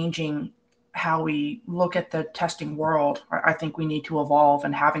everything changing how we look at the testing world, I think we need to evolve,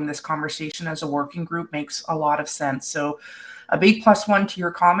 and having this conversation as a working group makes a lot of sense. So a big +1 to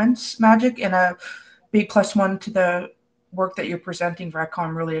your comments, Magic, and a big +1 to the work that you're presenting, Vrecko.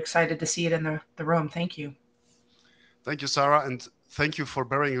 I'm really excited to see it in the room. Thank you. Thank you, Sarah, and thank you for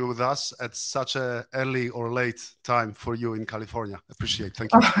bearing with us at such a early or late time for you in California. Appreciate it.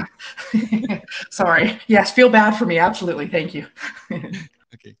 Thank you. Sorry. Yes, feel bad for me. Absolutely. Thank you.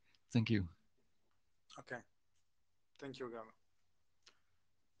 Okay. Thank you. Okay. Thank you, Gabo.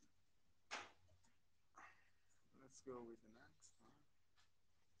 Let's go with the next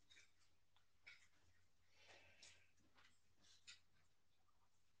one.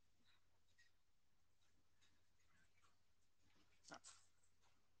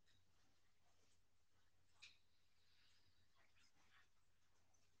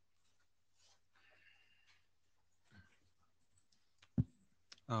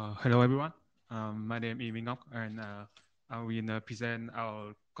 Hello, everyone. My name is Ngọc, and I will present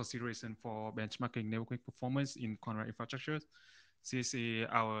our consideration for benchmarking networking performance in corner infrastructure. This is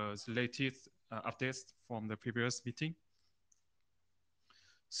our latest updates from the previous meeting.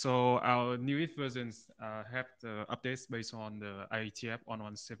 So our newest versions have the updates based on the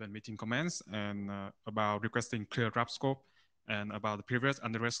IETF117 meeting comments, and about requesting clear draft scope, and about the previous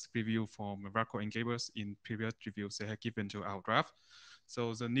unrest review from Vrecko and Gabers in previous reviews they have given to our draft.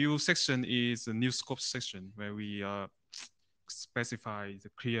 So the new section is the new scope section, where we specify the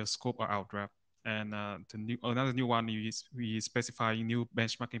clear scope of our draft. And another new one is we specify new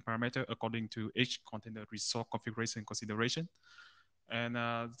benchmarking parameter according to each container resource configuration consideration. And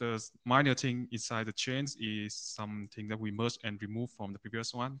the minor thing inside the chains is something that we merge and remove from the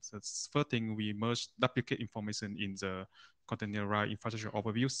previous one. So the first thing, we merge duplicate information in the containerized infrastructure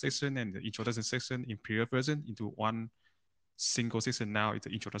overview section and the introduction section in previous version into one single section. Now it's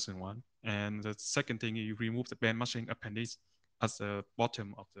the introduction one. And the second thing, you remove the benchmarking appendix at the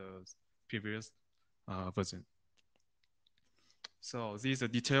bottom of the previous version. So this is the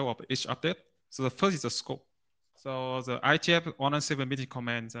detail of each update. So the first is the scope. So the IETF117 meeting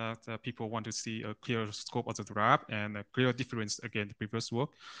comments that people want to see a clear scope of the draft and a clear difference against the previous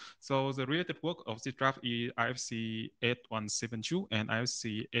work. So the related work of this draft is IFC 8172 and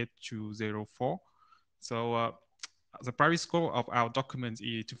IFC 8204. So the primary scope of our document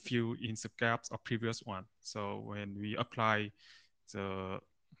is to fill in the gaps of previous one. So when we apply the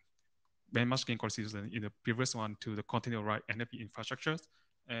benchmarking consideration in the previous one to the containerized NFV infrastructures,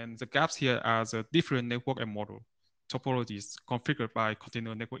 and the gaps here are the different network and model topologies configured by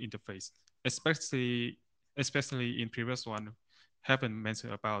container network interface, especially in previous one, haven't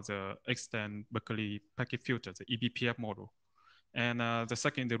mentioned about the extend Berkeley packet filter, the eBPF model. And the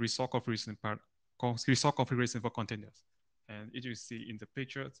second, the resource configuration part, resource configuration for containers. And as you see in the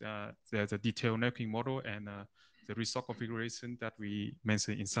picture, there's a detailed networking model and the resource configuration that we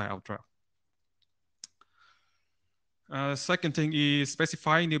mentioned inside our draft. Second thing is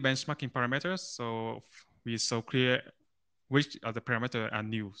specifying new benchmarking parameters. So we so clear which are the parameters are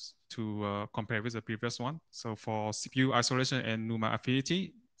new to compare with the previous one. So for CPU isolation and NUMA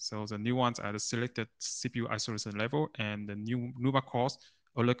affinity, so the new ones are the selected CPU isolation level and the new NUMA cost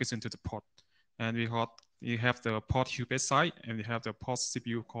allocation to the port. And we have the port hubris side, and we have the port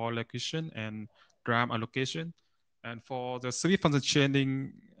CPU core allocation and DRAM allocation. And for the service function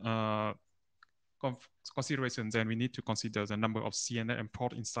chaining considerations, then we need to consider the number of CNI and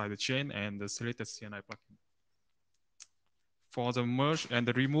port inside the chain and the selected CNI plugin. for the merge and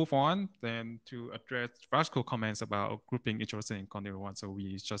the remove one, then to address Vasco comments about grouping introduction and container one. So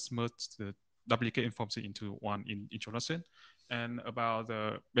we just merged the duplicate information into one in introduction. And about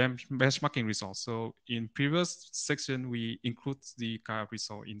the benchmarking results. So in previous section, we include the kind of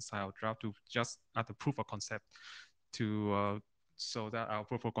result inside our draft to just add the proof of concept to so that our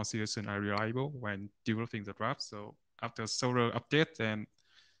proof of consideration are reliable when developing the draft. So after several updates, then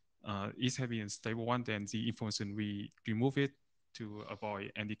is having a stable one, then the information we remove it to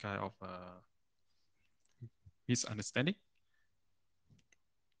avoid any kind of misunderstanding.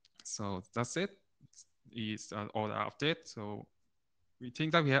 So that's it. Is all the update. So we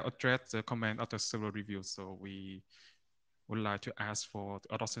think that we have addressed the comment after several reviews. So we would like to ask for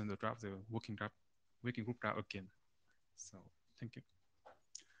the adoption of the draft, the working group draft again. So thank you.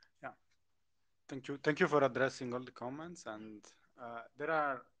 Yeah, thank you. Thank you for addressing all the comments. And there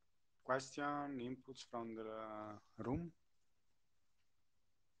are questions, inputs from the room.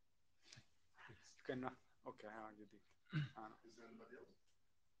 You cannot. Okay, you did. Is there anybody else?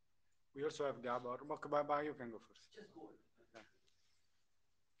 We also have Gabor. Bye. You can go first. Just go. Okay.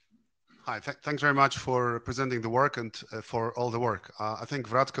 Hi, thanks very much for presenting the work and for all the work. I think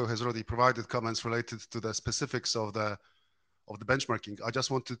Vratko has already provided comments related to the specifics of the benchmarking. I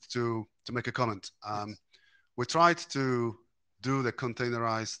just wanted to make a comment. We tried to do the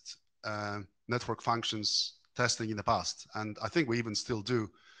containerized network functions testing in the past, and I think we even still do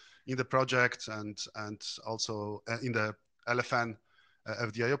in the project and also in the LFN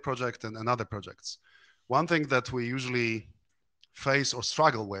FDIO project and other projects. One thing that we usually face or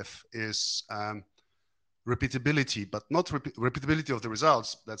struggle with is repeatability, but not repeatability of the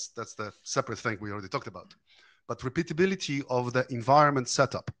results. That's the separate thing we already talked about. But repeatability of the environment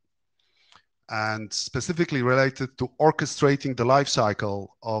setup, and specifically related to orchestrating the life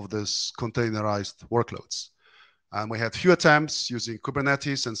cycle of this containerized workloads. And we had few attempts using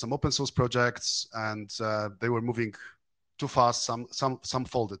Kubernetes and some open source projects, and they were moving too fast, some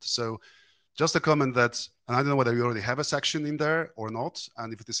folded. So just a comment that, and I don't know whether you already have a section in there or not,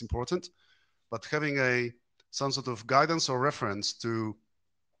 and if it is important, but having some sort of guidance or reference to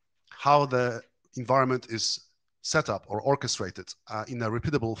how the environment is set up or orchestrated in a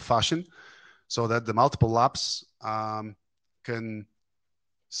repeatable fashion, so that the multiple labs can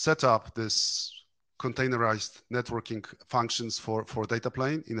set up this containerized networking functions for data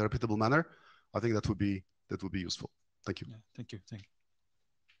plane in a repeatable manner. I think that would be useful. Thank you. Yeah, thank you. Thank you.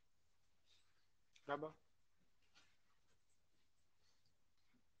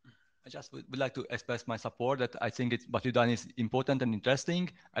 I just would like to express my support that I think what you've done is important and interesting.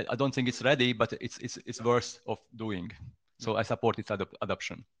 I don't think it's ready, but it's worth of doing. So I support its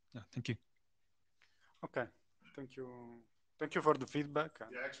adoption. Yeah, thank you. Okay, thank you. Thank you for the feedback.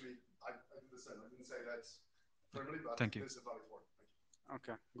 Yeah, actually, I did the same. I didn't say that verbally, but thank you. This is a valid word. Thank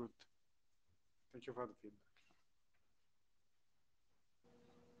you. Okay, good. Thank you for the feedback.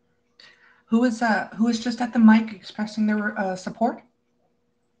 Who is just at the mic expressing their support?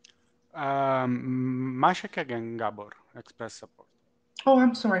 Maciek and Gabor express support. Oh,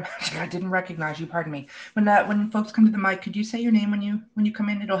 I'm sorry, I didn't recognize you. Pardon me. When folks come to the mic, could you say your name when you come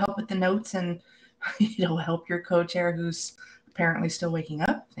in? It'll help with the notes, and it'll help your co-chair, who's apparently still waking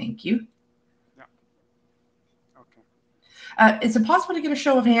up. Thank you. Yeah. Okay. Is it possible to get a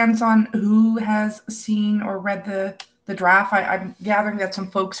show of hands on who has seen or read the draft? I'm gathering that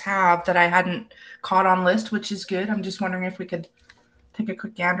some folks have that I hadn't caught on list, which is good. I'm just wondering if we could take a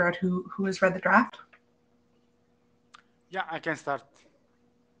quick gander at who has read the draft. Yeah, I can start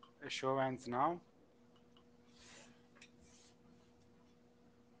a show of hands now.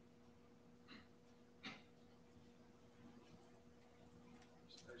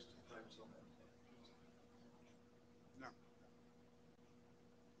 No.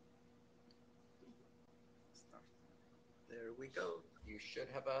 There we go. You should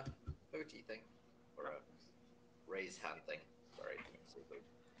have a voty thing or a raise hand thing. Sorry, I didn't say vote.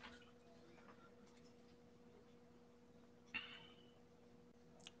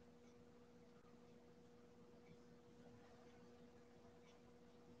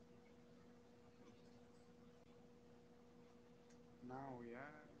 Now, yeah.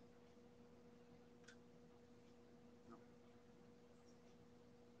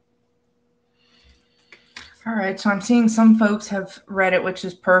 All right, so I'm seeing some folks have read it, which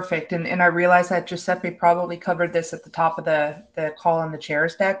is perfect. And I realize that Giuseppe probably covered this at the top of the call on the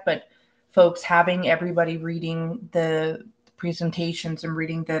chairs deck, but folks, having everybody reading the presentations and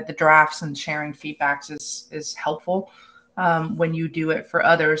reading the drafts and sharing feedbacks is helpful. When you do it for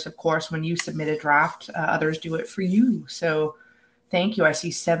others, of course, when you submit a draft, others do it for you. So Thank you. I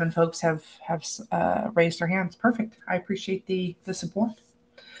see 7 folks have raised their hands. Perfect. I appreciate the support.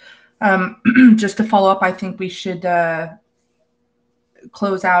 Just to follow up, I think we should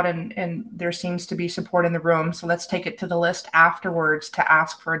close out, and there seems to be support in the room. So let's take it to the list afterwards to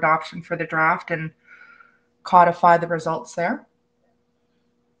ask for adoption for the draft and codify the results there.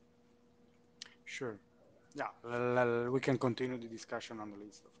 Sure. Yeah, we can continue the discussion on the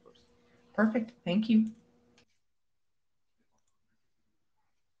list, of course. Perfect. Thank you.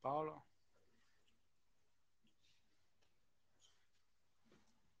 Paolo?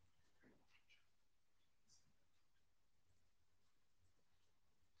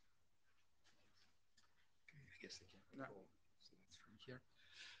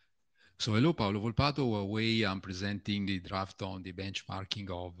 So hello, Paolo Volpato. Huawei. I'm presenting the draft on the benchmarking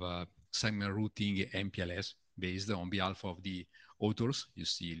of segment routing MPLS based on behalf of the authors you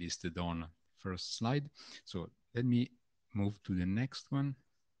see listed on first slide. So let me move to the next one,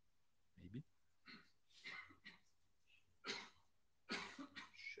 maybe.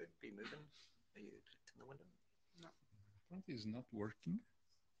 Should be moving. Are you clicked in the window? No. It is not working.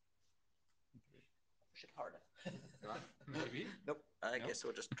 Push it harder. Maybe? Nope. I guess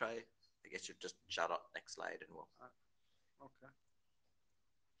we'll just try. I guess you just shout out next slide and we'll. Okay.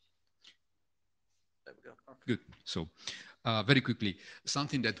 There we go. Okay. Good. So very quickly,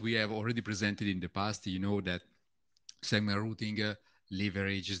 something that we have already presented in the past, you know that segment routing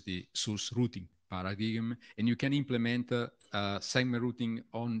leverages the source routing paradigm, and you can implement segment routing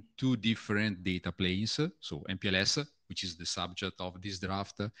on 2 different data planes. So MPLS, which is the subject of this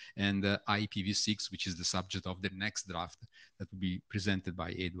draft, and IPv6, which is the subject of the next draft that will be presented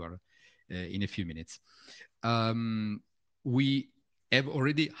by Edward in a few minutes. We have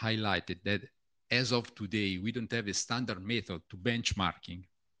already highlighted that as of today, we don't have a standard method to benchmarking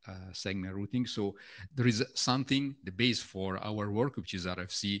segment routing. So there is something, the base for our work, which is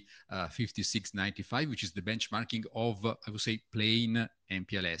RFC 5695, which is the benchmarking of, I would say, plain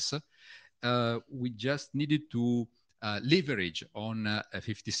MPLS. We just needed to leverage on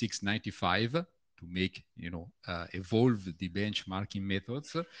 5695 to make, evolve the benchmarking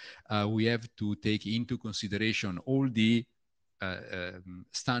methods. We have to take into consideration all the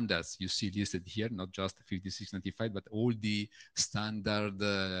standards you see listed here, not just 5695, but all the standard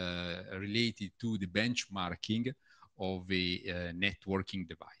related to the benchmarking of a networking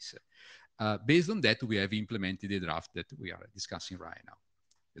device. Based on that, we have implemented the draft that we are discussing right now.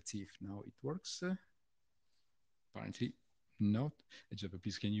 Let's see if now it works. Apparently not.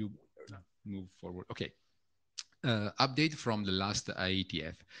 Please, can you move forward? Okay. Update from the last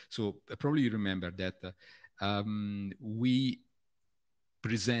IETF. So probably you remember that we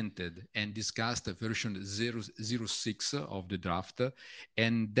presented and discussed version 006 of the draft,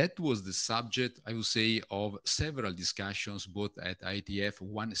 and that was the subject, I would say, of several discussions both at IETF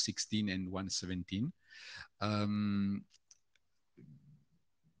 116 and 117.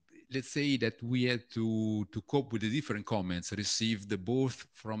 Let's say that we had to cope with the different comments received both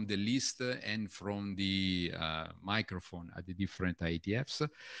from the list and from the microphone at the different IETFs.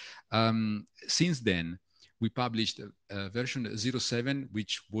 Since then, we published version 07,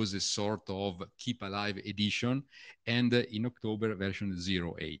 which was a sort of keep alive edition, and in October, version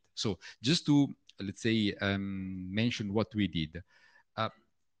 08. So just to, let's say, mention what we did.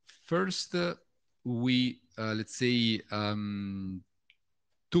 First, we, let's say,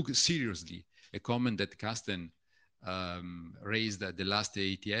 took seriously a comment that Carsten raised at the last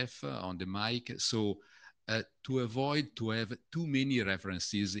IETF on the mic. So to avoid to have too many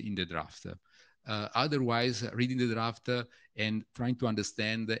references in the draft. Otherwise, reading the draft and trying to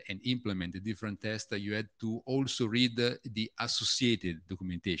understand and implement the different tests, you had to also read the associated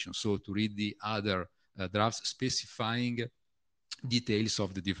documentation. So to read the other drafts specifying details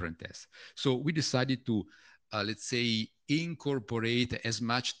of the different tests. So we decided to, let's say, incorporate as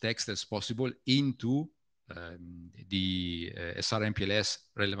much text as possible into the SR-MPLS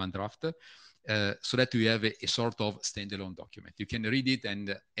relevant draft, so that we have a sort of standalone document. You can read it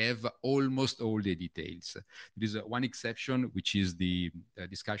and have almost all the details. There is one exception, which is the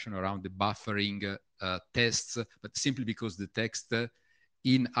discussion around the buffering tests, but simply because the text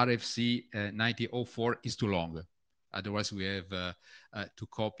in RFC 9004 is too long. Otherwise, we have to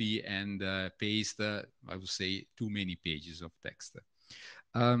copy and paste, I would say, too many pages of text.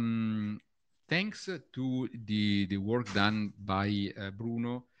 Thanks to the work done by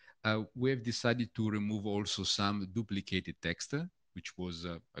Bruno, we have decided to remove also some duplicated text, which was,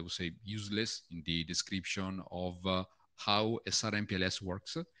 I would say, useless in the description of how SR-MPLS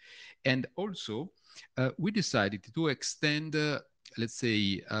works. And also, we decided to extend let's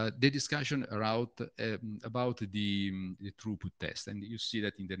say, the discussion about the throughput test. And you see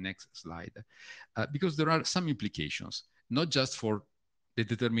that in the next slide, because there are some implications, not just for the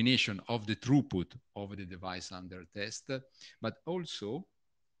determination of the throughput of the device under test, but also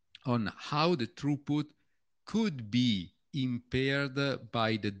on how the throughput could be impaired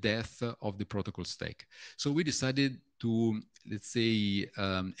by the death of the protocol stack. So we decided to, let's say,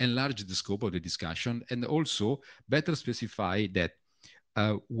 enlarge the scope of the discussion and also better specify that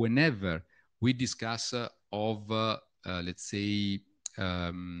whenever we discuss let's say,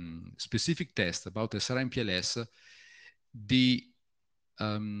 specific tests about SRMPLS, the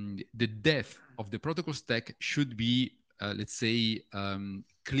death of the protocol stack should be, let's say,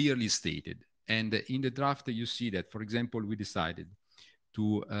 clearly stated. And in the draft, you see that, for example, we decided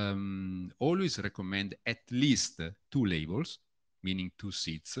to always recommend at least 2 labels, meaning 2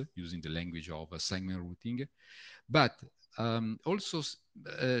 seats, using the language of segment routing. But also,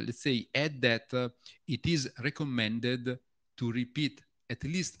 let's say, add that it is recommended to repeat at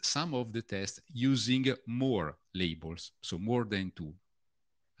least some of the tests using more labels, so more than 2.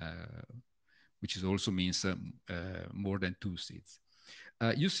 Which is also means more than 2 seats.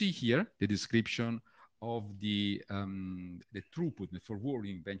 You see here the description of the throughput, the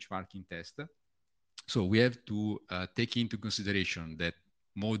forwarding benchmarking test. So we have to take into consideration that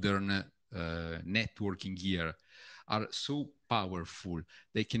modern networking gear are so powerful,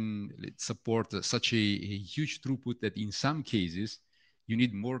 they can support such a huge throughput that in some cases, you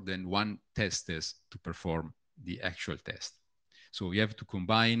need more than 1 testers to perform the actual test. So we have to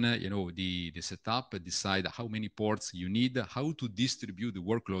combine, the setup, decide how many ports you need, how to distribute the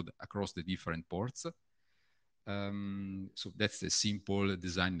workload across the different ports. So that's a simple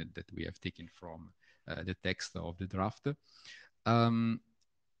design that we have taken from the text of the draft. And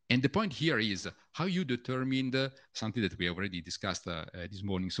the point here is how you determined something that we already discussed this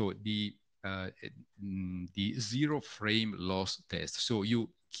morning. So the 0 frame loss test. So you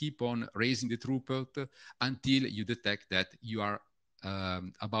keep on raising the throughput until you detect that you are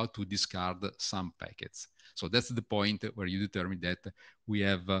about to discard some packets. So that's the point where you determine that we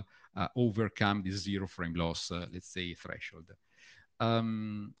have overcome this 0 frame loss, let's say, threshold.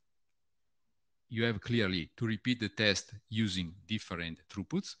 You have clearly to repeat the test using different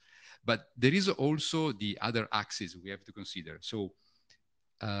throughputs, but there is also the other axis we have to consider. So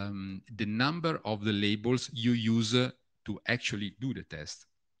the number of the labels you use to actually do the test.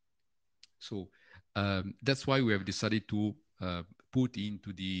 So that's why we have decided to put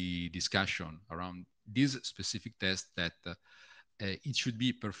into the discussion around this specific test that it should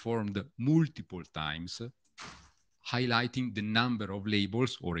be performed multiple times, highlighting the number of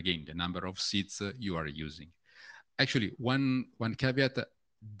labels, or again, the number of seats you are using. Actually, one caveat,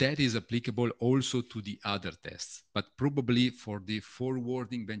 that is applicable also to the other tests, but probably for the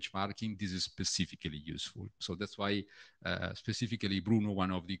forwarding benchmarking, this is specifically useful. So that's why specifically Bruno,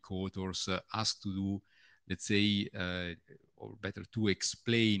 one of the co-authors, asked to do, let's say, or better to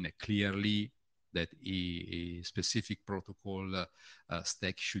explain clearly that a specific protocol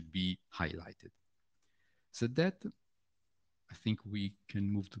stack should be highlighted. So that, I think we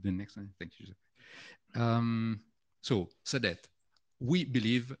can move to the next one. Thank you. So that we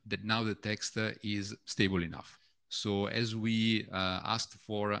believe that now the text is stable enough. So as we asked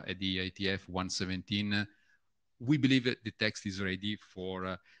for at the IETF117, we believe that the text is ready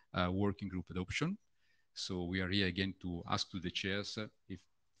for working group adoption. So we are here again to ask to the chairs if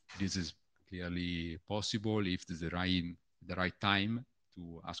this is clearly possible, if this is the right time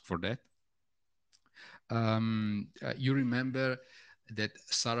to ask for that. You remember that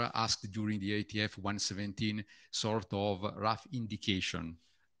Sarah asked during the IETF 117 sort of rough indication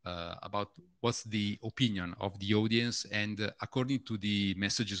about what's the opinion of the audience. And according to the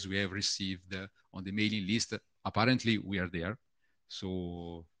messages we have received on the mailing list, apparently we are there.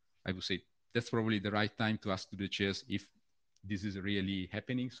 So I would say that's probably the right time to ask to the chairs if this is really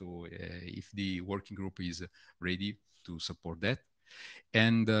happening. So if the working group is ready to support that.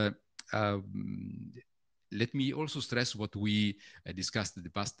 And let me also stress what we discussed the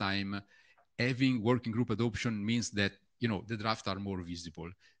past time. Having working group adoption means that, the drafts are more visible.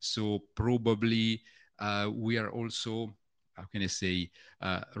 So probably we are also, how can I say,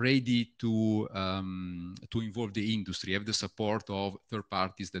 ready to involve the industry, have the support of third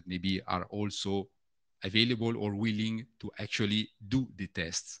parties that maybe are also available or willing to actually do the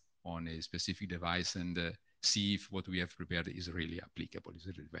tests on a specific device and see if what we have prepared is really applicable, is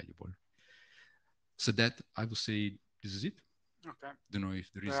really valuable. So that, I would say, this is it. Okay. Don't know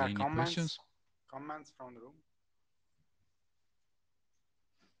if there is any questions. Comments from the room?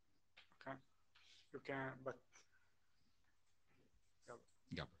 Okay. You can, but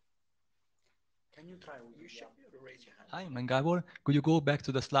Gabor. Can you try? You should be able to raise your hand. Hi, I'm Gabor. Could you go back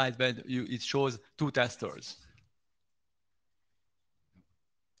to the slide where it shows two testers?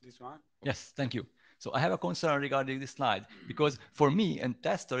 This one? Yes, thank you. So I have a concern regarding this slide because for me, a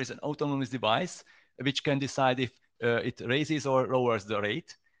tester is an autonomous device which can decide if it raises or lowers the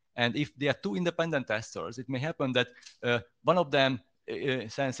rate. And if there are two independent testers, it may happen that one of them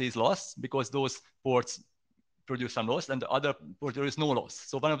senses loss because those ports produce some loss and the other produce no loss.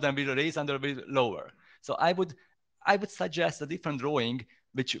 So one of them will raise and the other will lower. So I would suggest a different drawing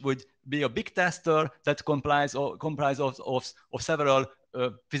which would be a big tester that comprises of several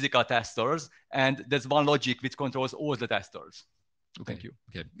physical testers, and there's one logic which controls all the testers. Okay. Thank you.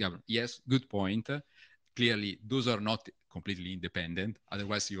 Okay, Gabor. Yes, good point. Clearly, those are not completely independent.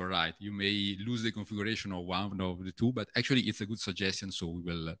 Otherwise, you're right. You may lose the configuration of one of the two, but actually, it's a good suggestion. So we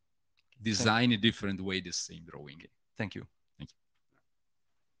will design a different way the same drawing. Thank you. Thank you.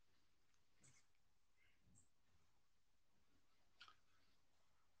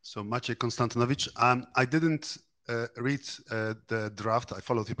 So Maciej Konstantynowicz, I didn't read the draft. I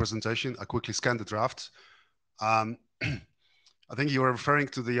followed the presentation. I quickly scanned the draft. I think you were referring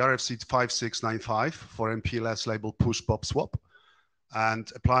to the RFC 5695 for MPLS label push pop swap and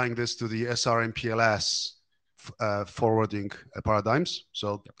applying this to the SR MPLS forwarding paradigms.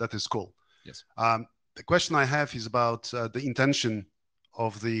 So that is cool. Yes. The question I have is about the intention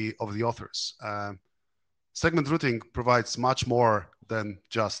of the authors. Segment routing provides much more than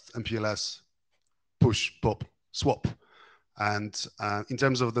just MPLS push pop swap. And in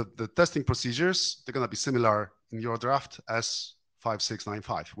terms of the testing procedures, they're going to be similar in your draft as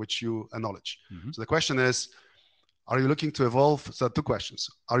 5695, which you acknowledge. Mm-hmm. So the question is, are you looking to evolve? So two questions.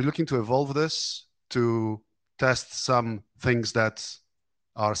 Are you looking to evolve this to test some things that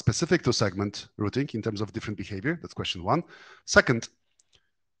are specific to segment routing in terms of different behavior? That's question one. Second,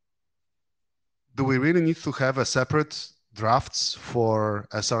 do we really need to have a separate drafts for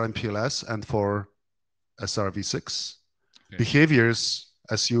SRMPLS and for SRv6? Okay. Behaviors,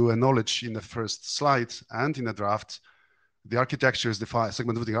 as you acknowledge in the first slide and in the draft, the architecture is defined,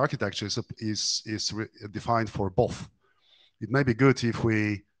 segment routing architecture is defined for both. It may be good if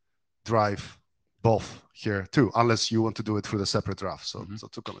we drive both here too, unless you want to do it through the separate draft. So, so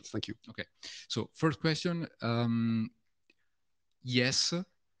two comments. Thank you. Okay. So first question, yes,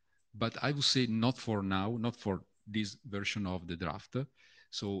 but I would say not for now, not for this version of the draft.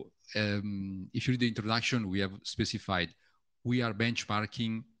 So if you read the introduction, we have specified we are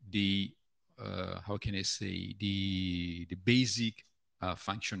benchmarking the how can I say the basic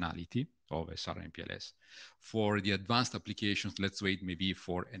functionality of SRMPLS. For the advanced applications, let's wait maybe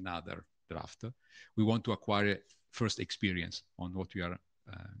for another draft. We want to acquire first experience on what we are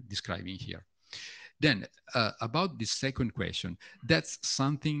describing here. Then about the second question, that's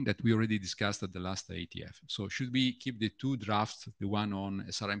something that we already discussed at the last IETF. So should we keep the two drafts, the one on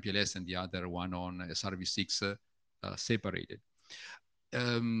SRMPLS and the other one on SRv6 separated?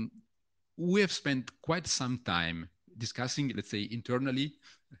 We have spent quite some time discussing, let's say, internally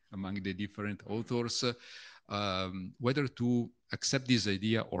among the different authors, whether to accept this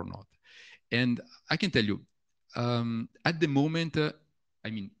idea or not. And I can tell you, at the moment, I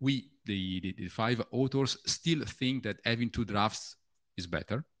mean, we, the five authors, still think that having two drafts is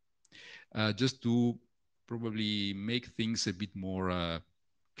better, just to probably make things a bit more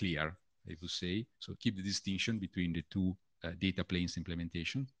clear, I would say. So keep the distinction between the two data planes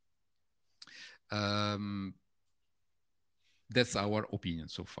implementation. That's our opinion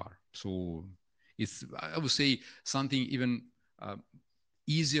so far. So it's, I would say, something even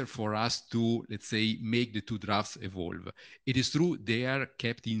easier for us to, let's say, make the two drafts evolve. It is true they are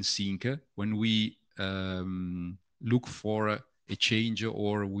kept in sync when we look for a change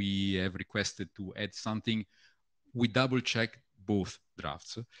or we have requested to add something, we double check both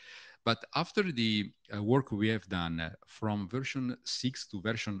drafts. But after the work we have done from version 6 to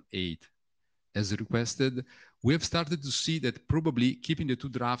version 8, as requested, we have started to see that probably keeping the two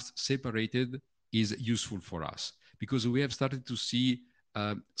drafts separated is useful for us, because we have started to see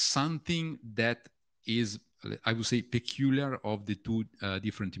something that is, I would say, peculiar of the two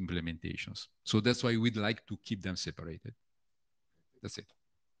different implementations. So that's why we'd like to keep them separated. That's it.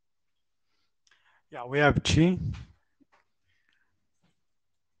 Yeah, we have Chi.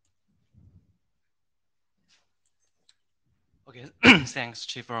 Okay, thanks,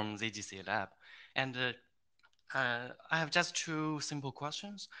 Chi from ZGC Lab. And I have just two simple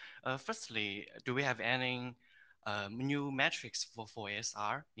questions. Firstly, do we have any new metrics for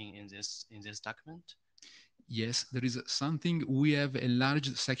ASR in this document? Yes, there is something. We have a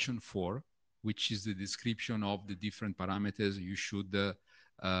large section 4, which is the description of the different parameters you should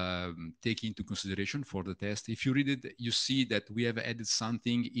take into consideration for the test. If you read it, you see that we have added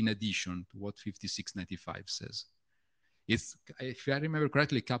something in addition to what 5695 says. It's, if I remember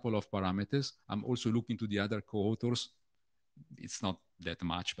correctly, a couple of parameters. I'm also looking to the other co-authors. It's not that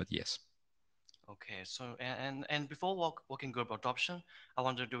much, but yes. Okay, so and before working group adoption, I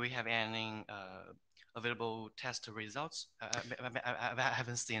wonder, do we have any available test results? I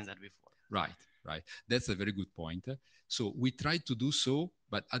haven't seen that before. Right, right. That's a very good point. So we tried to do so,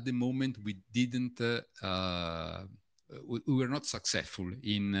 but at the moment we didn't. We were not successful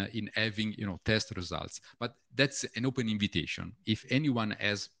in having test results. But that's an open invitation. If anyone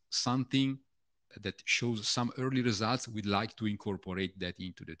has something that shows some early results, we'd like to incorporate that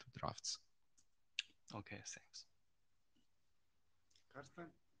into the two drafts. Okay, thanks.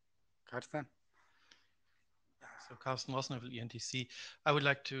 Carsten? So Carsten Rosnovel, ENTC. I would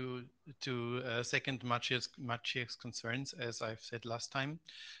like to second Maciej's concerns, as I've said last time.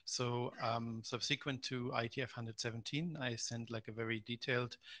 So subsequent to IETF 117, I sent like a very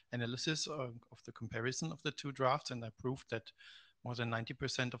detailed analysis of the comparison of the two drafts, and I proved that more than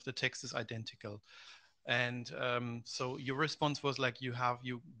 90% of the text is identical. And so your response was like you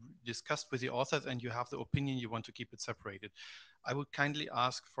discussed with the authors and you have the opinion you want to keep it separated. I would kindly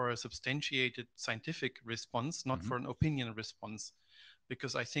ask for a substantiated scientific response, not for an opinion response,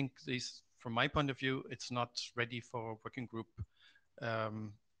 because I think this, from my point of view, it's not ready for working group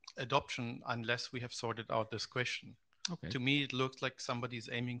adoption unless we have sorted out this question. Okay. To me, it looks like somebody's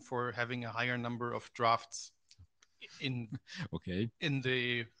aiming for having a higher number of drafts in in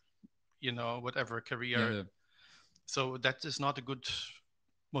the whatever career. Yeah. So that is not a good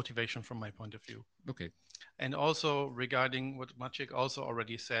motivation from my point of view. Okay. And also regarding what Maciej also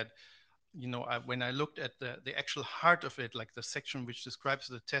already said, when I looked at the actual heart of it, like the section which describes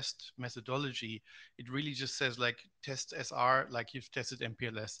the test methodology, it really just says like test SR, like you've tested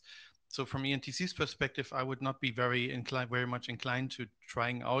MPLS. So from ENTC's perspective, I would not be very much inclined to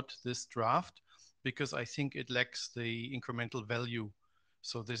trying out this draft, because I think it lacks the incremental value.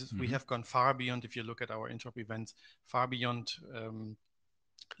 So this is, we have gone far beyond, if you look at our interop events, far beyond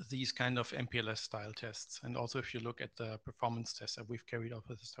these kind of MPLS style tests. And also if you look at the performance tests that we've carried out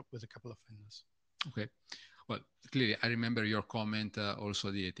with a couple of vendors. Okay. Well, clearly I remember your comment,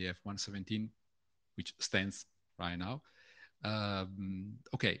 also the IETF117, which stands right now.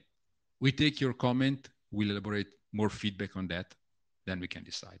 Okay, we take your comment, we'll elaborate more feedback on that, then we can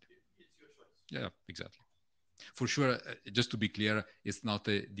decide. It's your choice. Yeah, exactly. For sure, just to be clear, it's not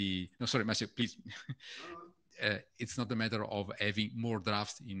no, sorry, Maciej, please. It's not a matter of having more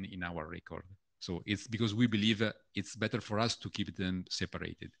drafts in our record. So it's because we believe it's better for us to keep them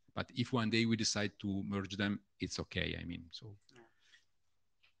separated. But if one day we decide to merge them, it's okay. I mean, so.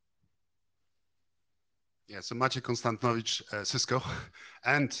 Yeah, so Maciej Konstantowicz, Cisco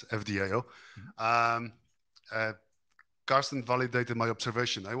and FDIO. Carsten validated my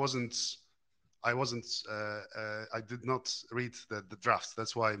observation. I did not read the drafts.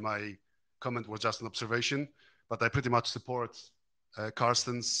 That's why my comment was just an observation, but I pretty much support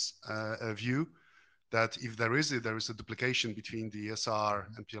Carsten's view that if there is a duplication between the SR,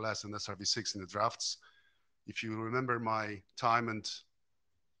 MPLS and SRv6 in the drafts. If you remember my time and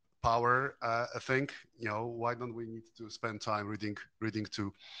power, I think, why don't we need to spend time reading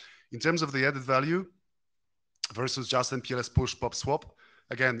two? In terms of the added value versus just MPLS push pop swap,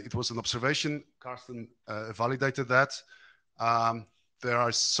 again, it was an observation. Carsten validated that. There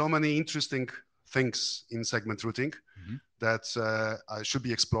are so many interesting things in segment routing that should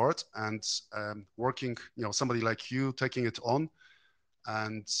be explored, and working, somebody like you taking it on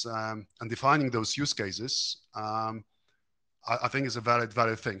and defining those use cases, I think is a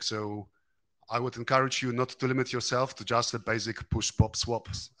valid thing. So I would encourage you not to limit yourself to just a basic push pop swap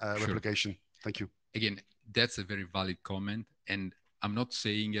replication. Thank you. Again, that's a very valid comment, and I'm not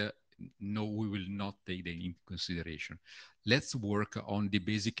saying no, we will not take them into consideration. Let's work on the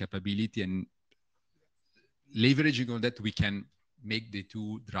basic capability, and leveraging on that, we can make the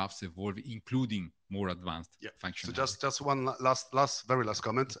two drafts evolve, including more advanced functionality. So just one very last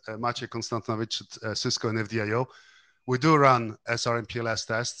comment. Maciej Konstantowicz at Cisco and FDIO. We do run SR and PLS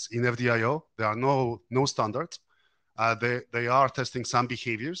tests in FDIO. There are no standards. They are testing some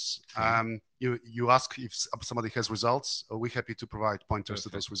behaviors. You ask if somebody has results. We're happy to provide pointers to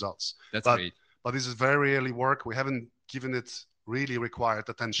those results. That's great. But this is very early work. We haven't given it really required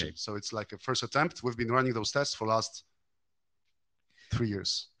attention. Okay. So it's like a first attempt. We've been running those tests for the last 3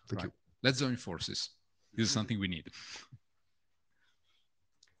 years. Thank you. Let's join forces. This is something we need.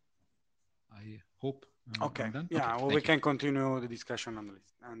 I hope. Okay. I'm done? Yeah, okay. well, we can continue the discussion on the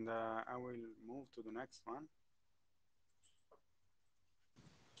list. And I will move to the next one.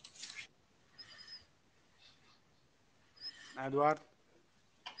 Edward?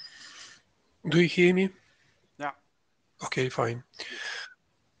 Do you hear me? Yeah. Okay, fine.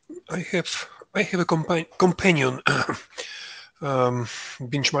 I have a companion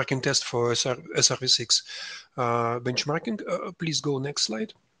benchmarking test for SRv6 benchmarking. Please go next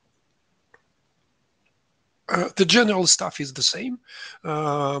slide. The general stuff is the same,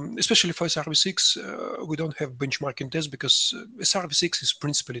 especially for SRv6. We don't have benchmarking tests because SRv6 is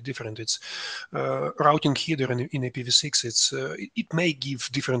principally different. It's routing header in IPv6. It may give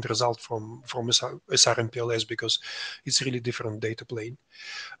different result from SRMPLS because it's really different data plane.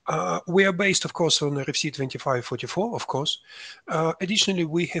 We are based, of course, on RFC 2544, of course. Additionally,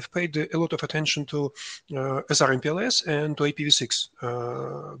 we have paid a lot of attention to SRMPLS and to IPv6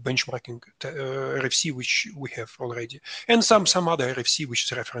 benchmarking RFC, which we have already, and some other RFC which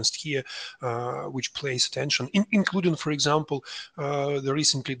is referenced here, which pays attention, including, for example, the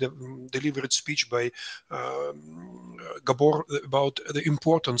recently delivered speech by Gabor about the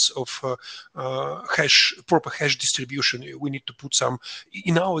importance of proper hash distribution. We need to put some,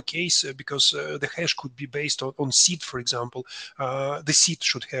 in our case, because the hash could be based on seed, for example, the seed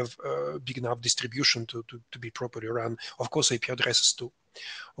should have big enough distribution to be properly run. Of course, IP addresses too.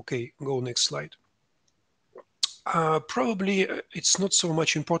 Okay, go next slide. Probably it's not so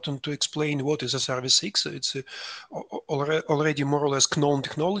much important to explain what is SRv6. It's already more or less known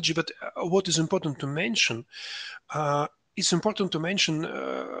technology, but what is important to mention,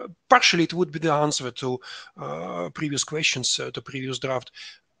 partially it would be the answer to previous questions, to previous draft.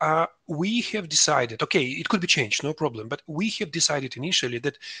 We have decided, okay, it could be changed, no problem, but we have decided initially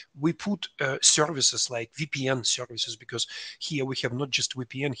that we put services like VPN services, because here we have not just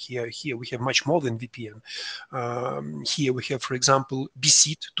VPN, here we have much more than VPN. Here we have, for example,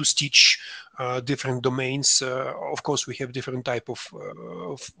 bseed to stitch different domains. Of course, we have different type of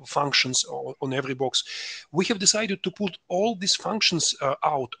functions on every box. We have decided to put all these functions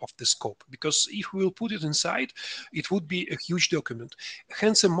out of the scope, because if we will put it inside, it would be a huge document.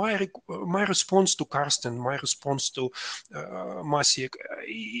 Hence, my response to Karsten, my response to Maciek,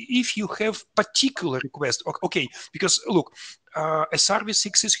 if you have particular request, okay, because look,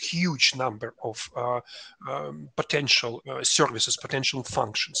 SRv6 is huge number of potential services, potential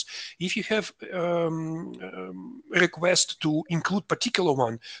functions. If you have request to include particular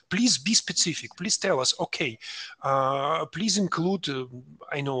one, please be specific. Please tell us, okay, please include,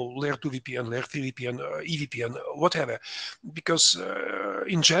 I know, layer 2 VPN, layer 3 VPN, EVPN, whatever. Because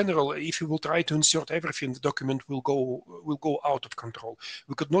in general, if you will try to insert everything, the document will go out of control.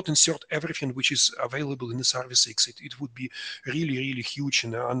 We could not insert everything which is available in the SRv6. It would be really huge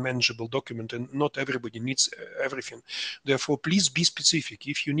and unmanageable document, and not everybody needs everything. Therefore, please be specific.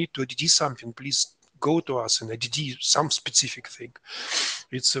 If you need to add something, please go to us and add some specific thing.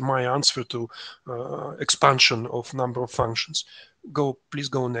 It's my answer to expansion of number of functions. Please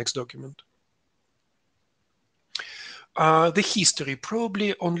go next document. The history,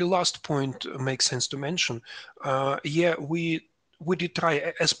 probably only last point makes sense to mention. Yeah, we did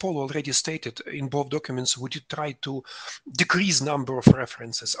try, as Paul already stated in both documents, we did try to decrease number of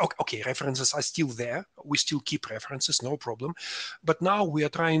references. Okay, references are still there. We still keep references, no problem. But now we are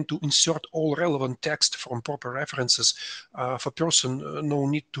trying to insert all relevant text from proper references for person no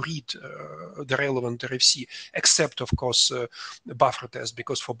need to read the relevant RFC, except, of course, buffer test,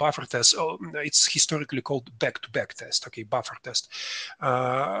 because for buffer test, it's historically called back-to-back test, okay, buffer test.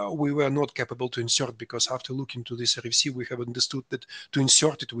 We were not capable to insert, because after looking to this RFC, we have understood that to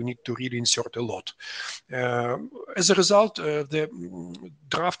insert it, we need to really insert a lot. As a result, the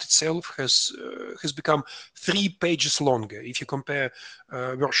draft itself has become 3 pages longer. If you compare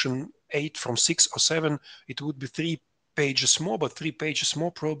version 8 from 6 or 7, it would be 3 pages more, but 3 pages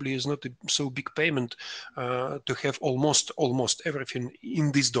more probably is not a so big payment to have almost everything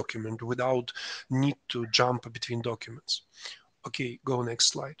in this document without need to jump between documents. Okay, go next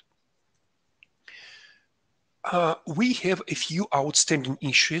slide. We have a few outstanding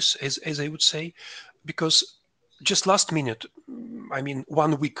issues, as I would say, because just last minute, I mean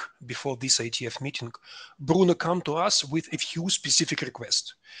 1 week before this IETF meeting, Bruno came to us with a few specific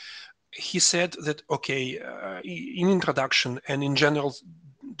requests. He said that, okay, in introduction and in general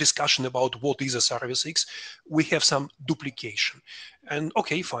discussion about what is SRv6, we have some duplication. And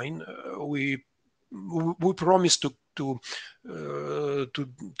okay, fine, we promise to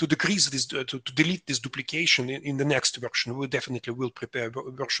decrease this, to delete this duplication in the next version. We definitely will prepare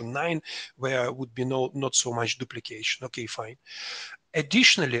version 9 where would be not so much duplication. Okay, fine.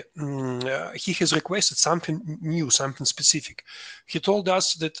 Additionally, he has requested something new, something specific. He told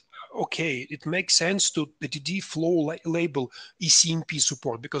us that okay, it makes sense to the DD flow label ECMP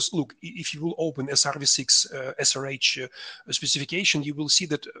support, because look, if you will open SRv6 SRH specification, you will see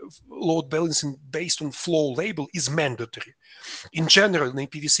that load balancing based on flow label is mandatory. In general, in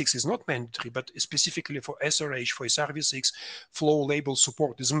IPv6 is not mandatory, but specifically for SRH, for SRv6, flow label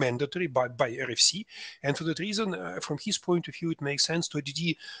support is mandatory by RFC. And for that reason, from his point of view, it makes sense to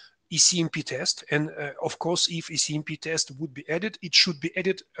DD ECMP test. And of course, if ECMP test would be added, it should be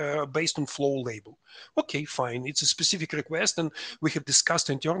added based on flow label. Okay, fine. It's a specific request, and we have discussed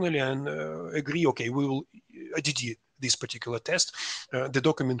internally and agree, okay, we will DD this particular test. The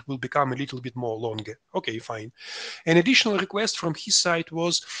document will become a little bit more longer. Okay, fine. An additional request from his side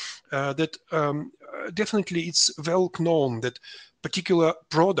was that definitely it's well known that particular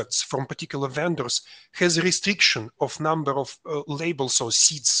products from particular vendors has a restriction of number of labels or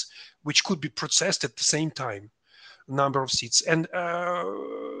seeds which could be processed at the same time, number of seeds. And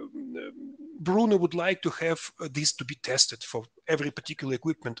Bruno would like to have this to be tested for every particular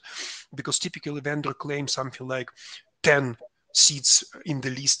equipment, because typically vendor claims something like 10 seats in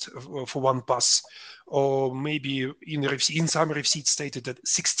the list for one pass, or maybe in some RFC stated that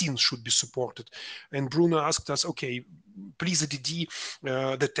 16 should be supported. And Bruno asked us, okay, please DD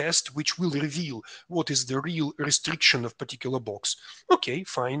the test which will reveal what is the real restriction of particular box. Okay,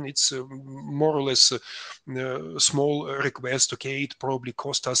 fine. It's more or less a small request. Okay, it probably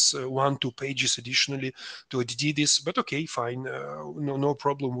cost us 1-2 pages additionally to DD this, but okay, fine. No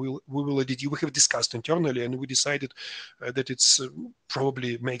problem. We will DD. We have discussed internally and we decided that it's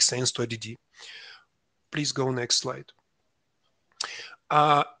probably makes sense to DD. Please go next slide.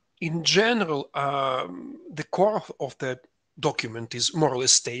 In general, the core of the document is more or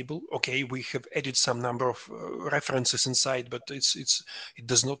less stable. Okay, we have added some number of references inside, but it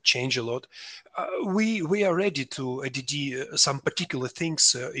does not change a lot. We are ready to DD some particular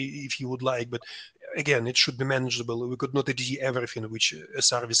things if you would like, but again, it should be manageable. We could not DD everything which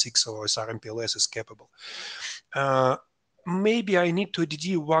SRv6 or SRMPLS is capable. Maybe I need to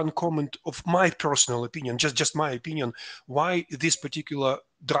DD one comment of my personal opinion, just my opinion, why this particular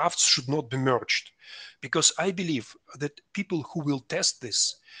drafts should not be merged. Because I believe that people who will test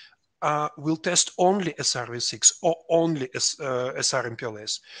this will test only SRv6 or only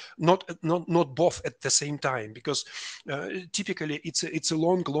SRMPLS, not both at the same time, because typically it's a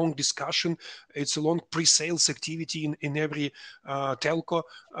long discussion, it's a long pre-sales activity in every telco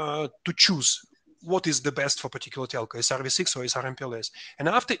to choose what is the best for particular telco, SRv6 or SRMPLS. And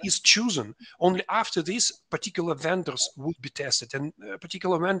after it's chosen, only after this, particular vendors would be tested, and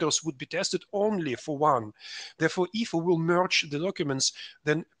particular vendors would be tested only for one. Therefore, if we will merge the documents,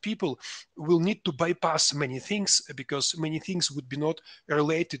 then people will need to bypass many things, because many things would be not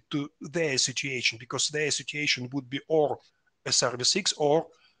related to their situation, because their situation would be or SRv6 or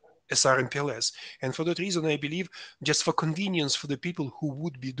SRMPLS. And for that reason, I believe just for convenience for the people who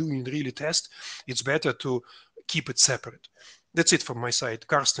would be doing really test, it's better to keep it separate. That's it from my side.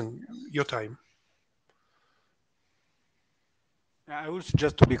 Karsten, your time. I will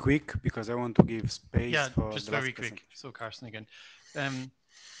just to be quick because I want to give space for just the very last quick. So Carsten again.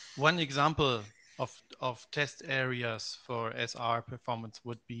 One example of test areas for SR performance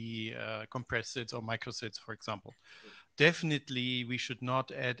would be compressed SIDs or microsIDs, for example. Definitely, we should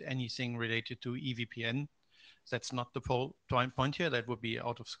not add anything related to EVPN. That's not the point here. That would be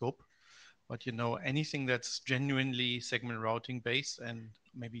out of scope. But you know, anything that's genuinely segment routing based, and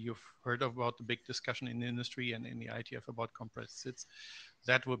maybe you've heard about the big discussion in the industry and in the IETF about compressed SIDs,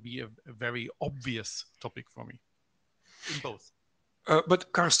 that would be a very obvious topic for me in both.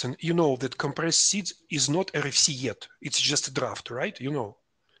 But Karsten, you know that compressed SIDs is not RFC yet. It's just a draft, right? You know.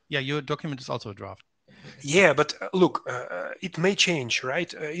 Yeah, your document is also a draft. Yeah, but look, it may change,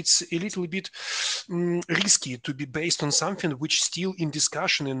 right? It's a little bit risky to be based on something which still in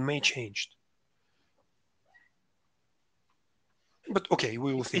discussion and may change. But okay,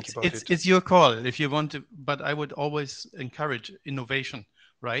 we will think about it. It's your call if you want to, but I would always encourage innovation,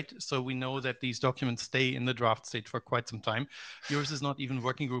 right? So we know that these documents stay in the draft state for quite some time. Yours is not even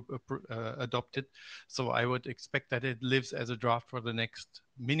working group adopted. So I would expect that it lives as a draft for the next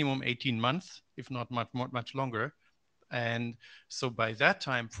minimum 18 months, if not much longer. And so by that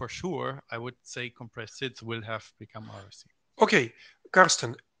time, for sure, I would say compressed SIDs will have become RFC. Okay,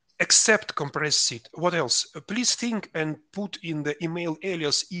 Karsten, except compressed SID, what else? Please think and put in the email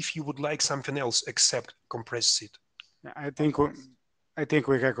alias if you would like something else except compressed SID. Yeah, I think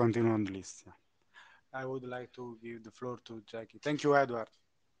we can continue on the list. Yeah. I would like to give the floor to Jackie. Thank you, Edward.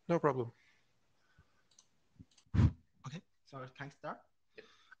 No problem. Okay, so can I start?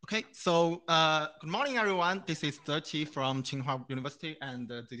 Okay, so good morning, everyone. This is Zhe from Tsinghua University and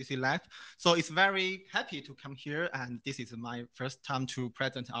the DDC Lab. So it's very happy to come here, and this is my first time to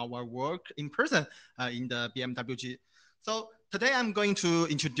present our work in person in the BMWG. So today I'm going to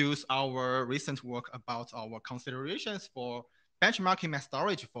introduce our recent work about our considerations for benchmarking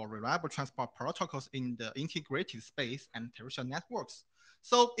methodology for reliable transport protocols in the integrated space and terrestrial networks.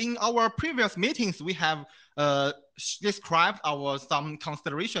 So in our previous meetings, we have described some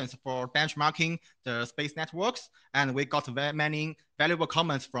considerations for benchmarking the space networks, and we got very many valuable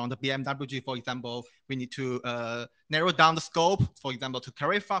comments from the BMWG. For example, we need to narrow down the scope, for example, to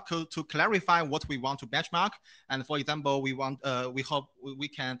clarify what we want to benchmark. And for example, we hope we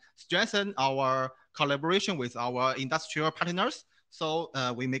can strengthen our collaboration with our industrial partners. So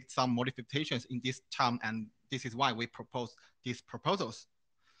we make some modifications in this term, and this is why we propose these proposals.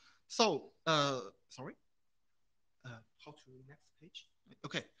 So, sorry, how to next page?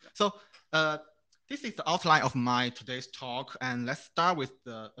 Okay, so this is the outline of my today's talk, and let's start with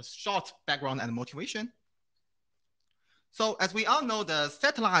a short background and motivation. So as we all know, the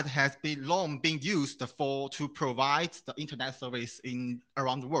satellite has long been used to provide the internet service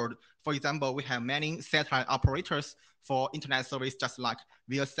around the world. For example, we have many satellite operators for internet service, just like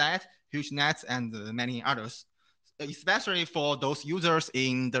Viasat, HughesNet, and many others, especially for those users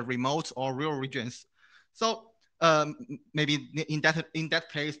in the remote or rural regions. So maybe in that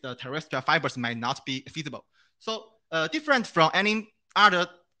case, the terrestrial fibers might not be feasible. So different from any other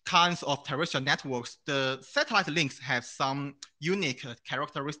kinds of terrestrial networks, the satellite links have some unique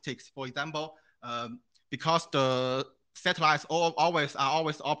characteristics. For example, because the satellites are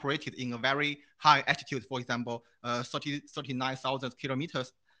always operated in a very high altitude, for example, 39,000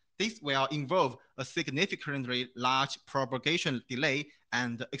 kilometers, this will involve a significantly large propagation delay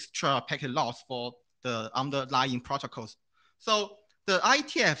and extra packet loss for the underlying protocols. So the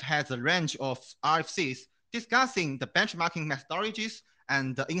IETF has a range of RFCs discussing the benchmarking methodologies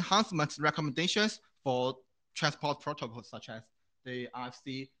and the enhancement recommendations for transport protocols, such as the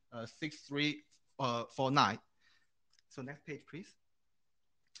RFC 6349. So next page, please.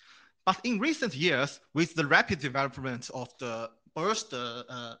 But in recent years, with the rapid development of both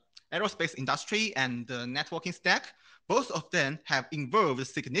the aerospace industry and the networking stack, both of them have evolved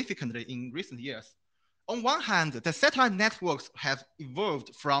significantly in recent years. On one hand, the satellite networks have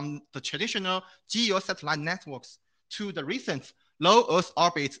evolved from the traditional GEO satellite networks to the recent low Earth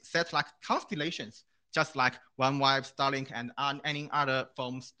orbit satellite constellations, just like OneWeb, Starlink, and any other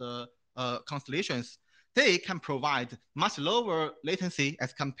forms the constellations. They can provide much lower latency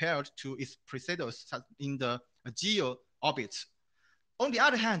as compared to its predecessors in the GEO orbit. On the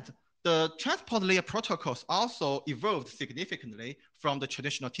other hand, the transport layer protocols also evolved significantly from the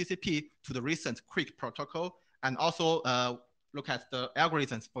traditional TCP to the recent QUIC protocol, and also look at the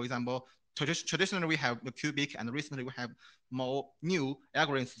algorithms. For example, traditionally we have the cubic, and recently we have more new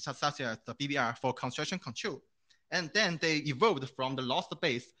algorithms such as the BBR for construction control. And then they evolved from the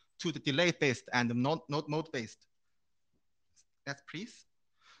loss-based to the delay-based and the node-based. Next, please.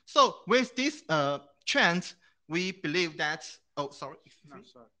 So with this trend, we believe that, oh, sorry, excuse me.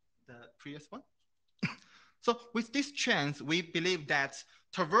 Sorry. The previous one. So with these trends, we believe that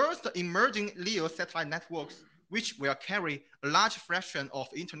towards the emerging LEO satellite networks, which will carry a large fraction of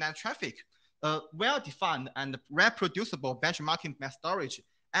internet traffic, well-defined and reproducible benchmarking methodology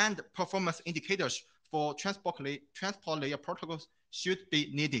and performance indicators for transport layer protocols should be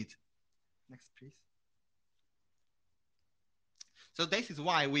needed. Next, please. So this is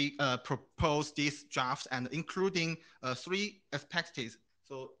why we propose this draft, and including three aspects.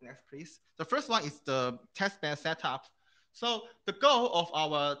 So next, please. The first one is the testbed setup. So the goal of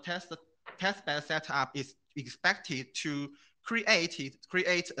our testbed setup is expected to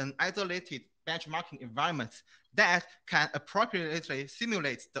create an isolated benchmarking environment that can appropriately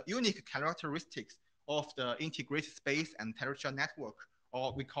simulate the unique characteristics of the integrated space and terrestrial network,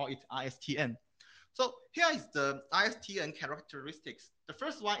 or we call it ISTN. So here is the ISTN characteristics. The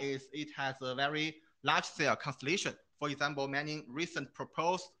first one is it has a very large scale constellation. For example, many recent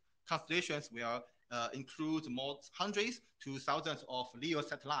proposed constellations will include more hundreds to thousands of LEO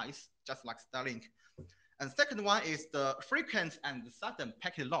satellites, just like Starlink. And second one is the frequent and sudden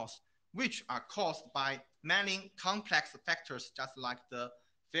packet loss, which are caused by many complex factors, just like the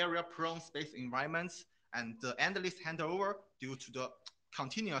failure-prone space environments and the endless handover due to the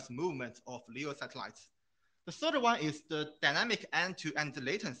continuous movement of LEO satellites. The third one is the dynamic end-to-end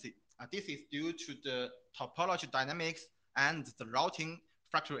latency. This is due to the topology dynamics and the routing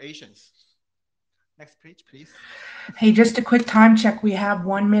fluctuations. Next page, please. Hey, just a quick time check. We have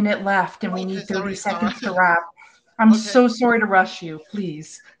 1 minute left and we need 30 seconds to wrap. I'm so sorry to rush you,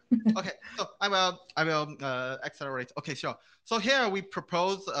 please. Okay, so I will accelerate. Okay, sure. So here we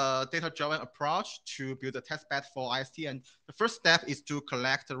propose a data-driven approach to build a testbed for IST, and the first step is to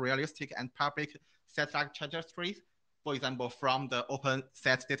collect realistic and public satellite trajectories, for example, from the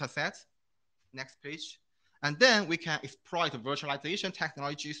OpenSat dataset. Next page. And then we can exploit virtualization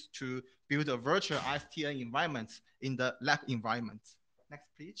technologies to build a virtual ISTN environment in the lab environment. Next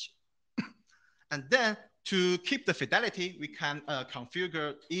page. And then to keep the fidelity, we can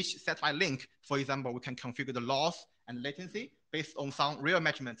configure each satellite link. For example, we can configure the loss and latency based on some real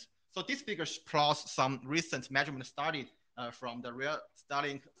measurements. So this figure plots some recent measurement studies from the real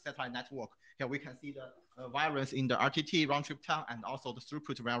Starlink satellite network. Here we can see the variance in the RTT round trip time and also the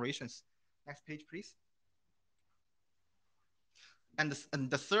throughput variations. Next page, please. And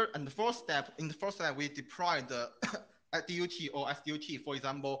the fourth step, in the first step, we deploy the DUT or SDUT, for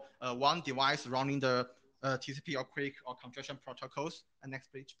example, one device running the TCP or QUIC or congestion protocols. And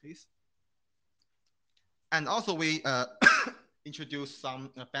next page, please. And also we introduce some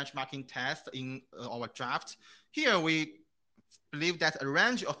benchmarking tests in our draft. Here we believe that a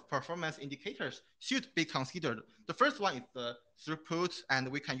range of performance indicators should be considered. The first one is the throughput, and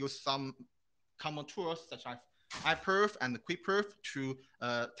we can use some common tools such as iPerf and QuickPerf to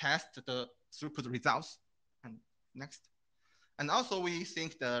test the throughput results. And next. And also we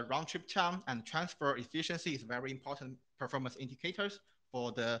think the round trip time and transfer efficiency is very important performance indicators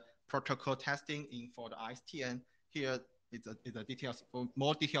for the protocol testing for the IST. And here is the details. For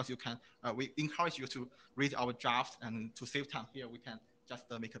more details, you can, we encourage you to read our draft, and to save time here, we can just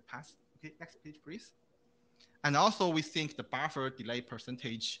make a pass. Okay, next page, please. And also we think the buffer delay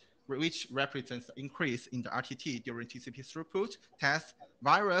percentage, which represents the increase in the RTT during TCP throughput test,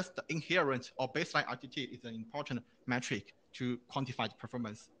 virus, the inherent or baseline RTT is an important metric to quantify the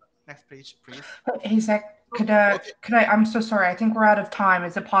performance. Next page, please. Hey, Zach, could I, I'm so sorry. I think we're out of time.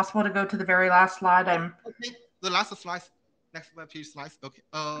 Is it possible to go to the very last slide? Okay, the last slide. Next page slides. Okay.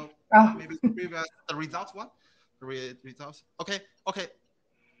 Maybe previous, the results one. The results. Okay.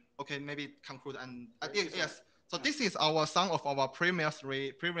 Maybe conclude and yes. So this is some of our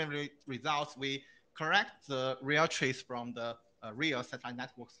preliminary results. We correct the real trace from the real satellite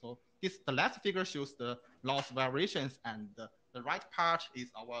network. So the left figure shows the loss variations, and the right part is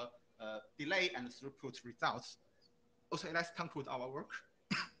our delay and throughput results. Okay, let's conclude our work.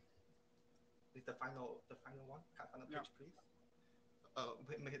 Is the final one? Final page, please.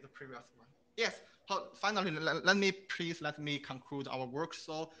 Make it the previous one. Yes. So finally, let me conclude our work.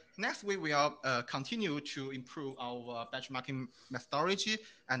 So next week we will continue to improve our benchmarking methodology,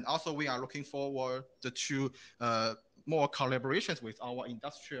 and also we are looking forward to more collaborations with our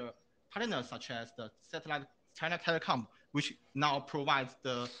industrial partners, such as the satellite China Telecom, which now provides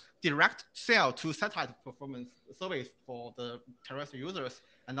the direct sale to satellite performance service for the terrestrial users.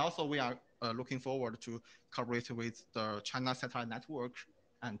 And also we are looking forward to collaborate with the China Satellite Network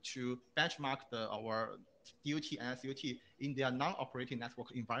and to benchmark our DUT and SDUT in their non-operating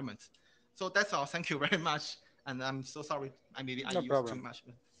network environments. So that's all. Thank you very much. And I'm so sorry. Maybe I used too much.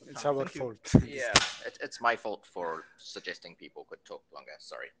 It's our fault. Yeah, it's my fault for suggesting people could talk longer.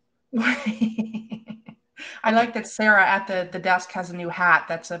 Sorry. I like that Sarah at the desk has a new hat.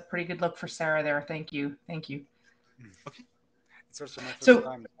 That's a pretty good look for Sarah there. Thank you. Thank you. Okay. It's also my first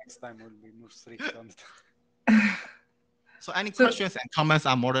time. Next time we'll be more strict on it. So any questions and comments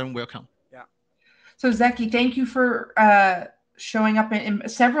are more than welcome. Yeah. So Zeki, thank you for showing up.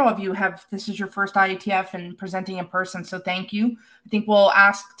 Several of you this is your first IETF and presenting in person. So thank you. I think we'll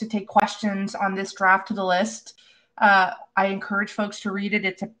ask to take questions on this draft to the list. I encourage folks to read it.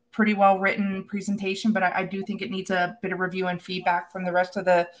 It's a pretty well written presentation, but I do think it needs a bit of review and feedback from the rest of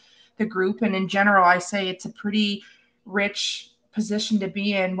the group. And in general, I say it's a pretty rich position to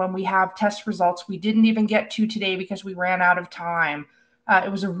be in when we have test results we didn't even get to today because we ran out of time. It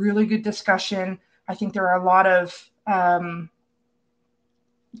was a really good discussion. I think there are a lot of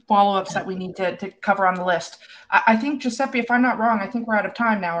follow-ups that we need to cover on the list. I think, Giuseppe, if I'm not wrong, I think we're out of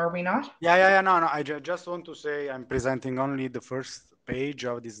time now, are we not? Yeah. No. I just want to say I'm presenting only the first page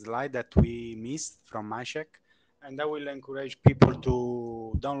of this slide that we missed from MyCheck, and I will encourage people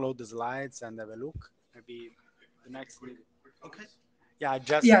to download the slides and have a look. Maybe the next week. Okay. Yeah,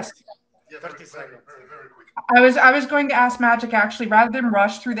 just yes. 30 seconds. Very quick. I was going to ask Magic actually, rather than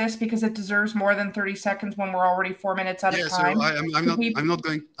rush through this because it deserves more than 30 seconds when we're already 4 minutes out of time. So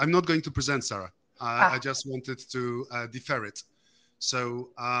I'm not going to present, Sarah. I just wanted to defer it. So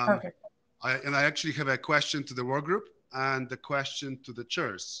perfect. I actually have a question to the work group and the question to the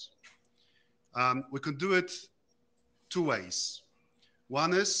chairs. We can do it two ways.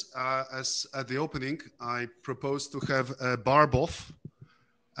 One is, as at the opening, I propose to have a barb-off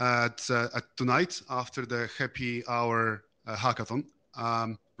at tonight after the happy hour hackathon.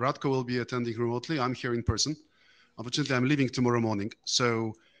 Radko will be attending remotely. I'm here in person. Unfortunately, I'm leaving tomorrow morning.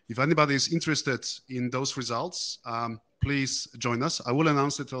 So if anybody is interested in those results, please join us. I will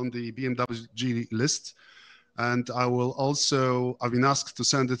announce it on the BMWG list. And I've been asked to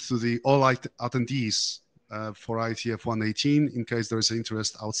send it to the all attendees for IETF 118 in case there is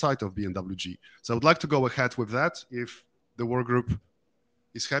interest outside of BMWG. So I would like to go ahead with that if the work group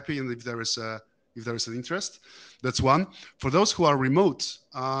is happy and if there is an interest. That's one. For those who are remote,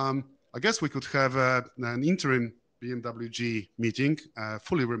 I guess we could have an interim BMWG meeting,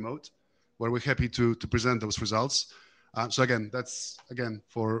 fully remote, where we're happy to present those results. So again, that's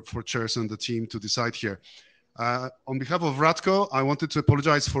for chairs and the team to decide here. On behalf of Radko, I wanted to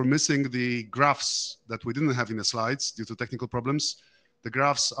apologize for missing the graphs that we didn't have in the slides due to technical problems. The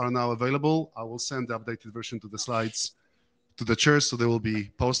graphs are now available. I will send the updated version to the slides to the chairs, so they will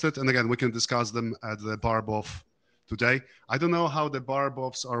be posted. And again, we can discuss them at the barb-off today. I don't know how the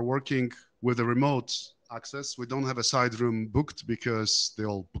barb-offs are working with the remote access. We don't have a side room booked because they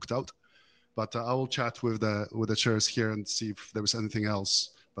all booked out. But I will chat with the chairs here and see if there is anything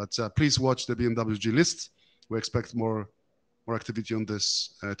else. But please watch the BMWG list. We expect more activity on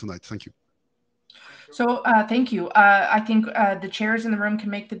this tonight. Thank you. So thank you. I think the chairs in the room can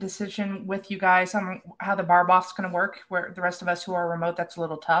make the decision with you guys on how the barb-off is going to work. Where the rest of us who are remote, that's a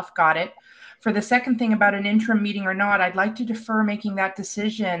little tough. Got it. For the second thing about an interim meeting or not, I'd like to defer making that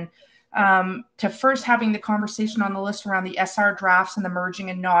decision to first having the conversation on the list around the SR drafts and the merging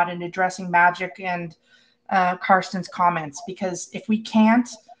and not, and addressing Magic and Karsten's comments. Because if we can't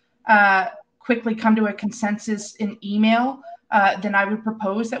quickly come to a consensus in email, then I would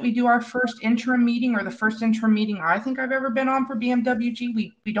propose that we do our first interim meeting, or the first interim meeting I think I've ever been on for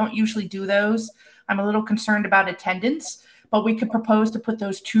BMWG. We don't usually do those. I'm a little concerned about attendance, but we could propose to put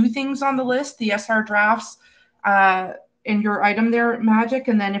those two things on the list, the SR drafts in your item there, Magic,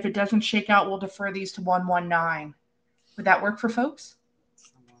 and then if it doesn't shake out, we'll defer these to 119. Would that work for folks?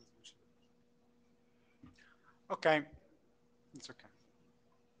 Okay, it's okay.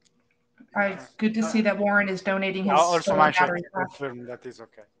 Good to see that Warren is donating his also battery. confirm that is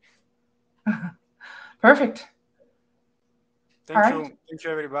okay. Perfect. Thank you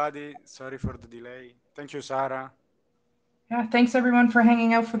everybody. Sorry for the delay. Thank you, Sarah. Yeah, thanks everyone for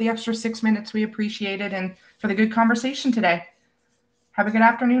hanging out for the extra 6 minutes. We appreciate it, and for the good conversation today. Have a good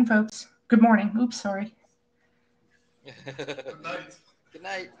afternoon, folks. Good morning. Oops, sorry. Good night. Good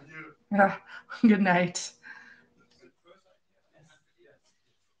night. Yeah, good night.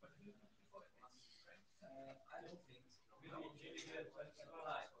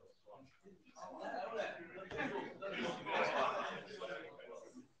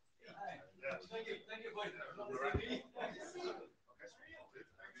 Thank you very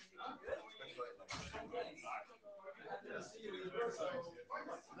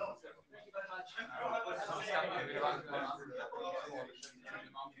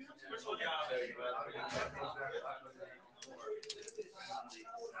much.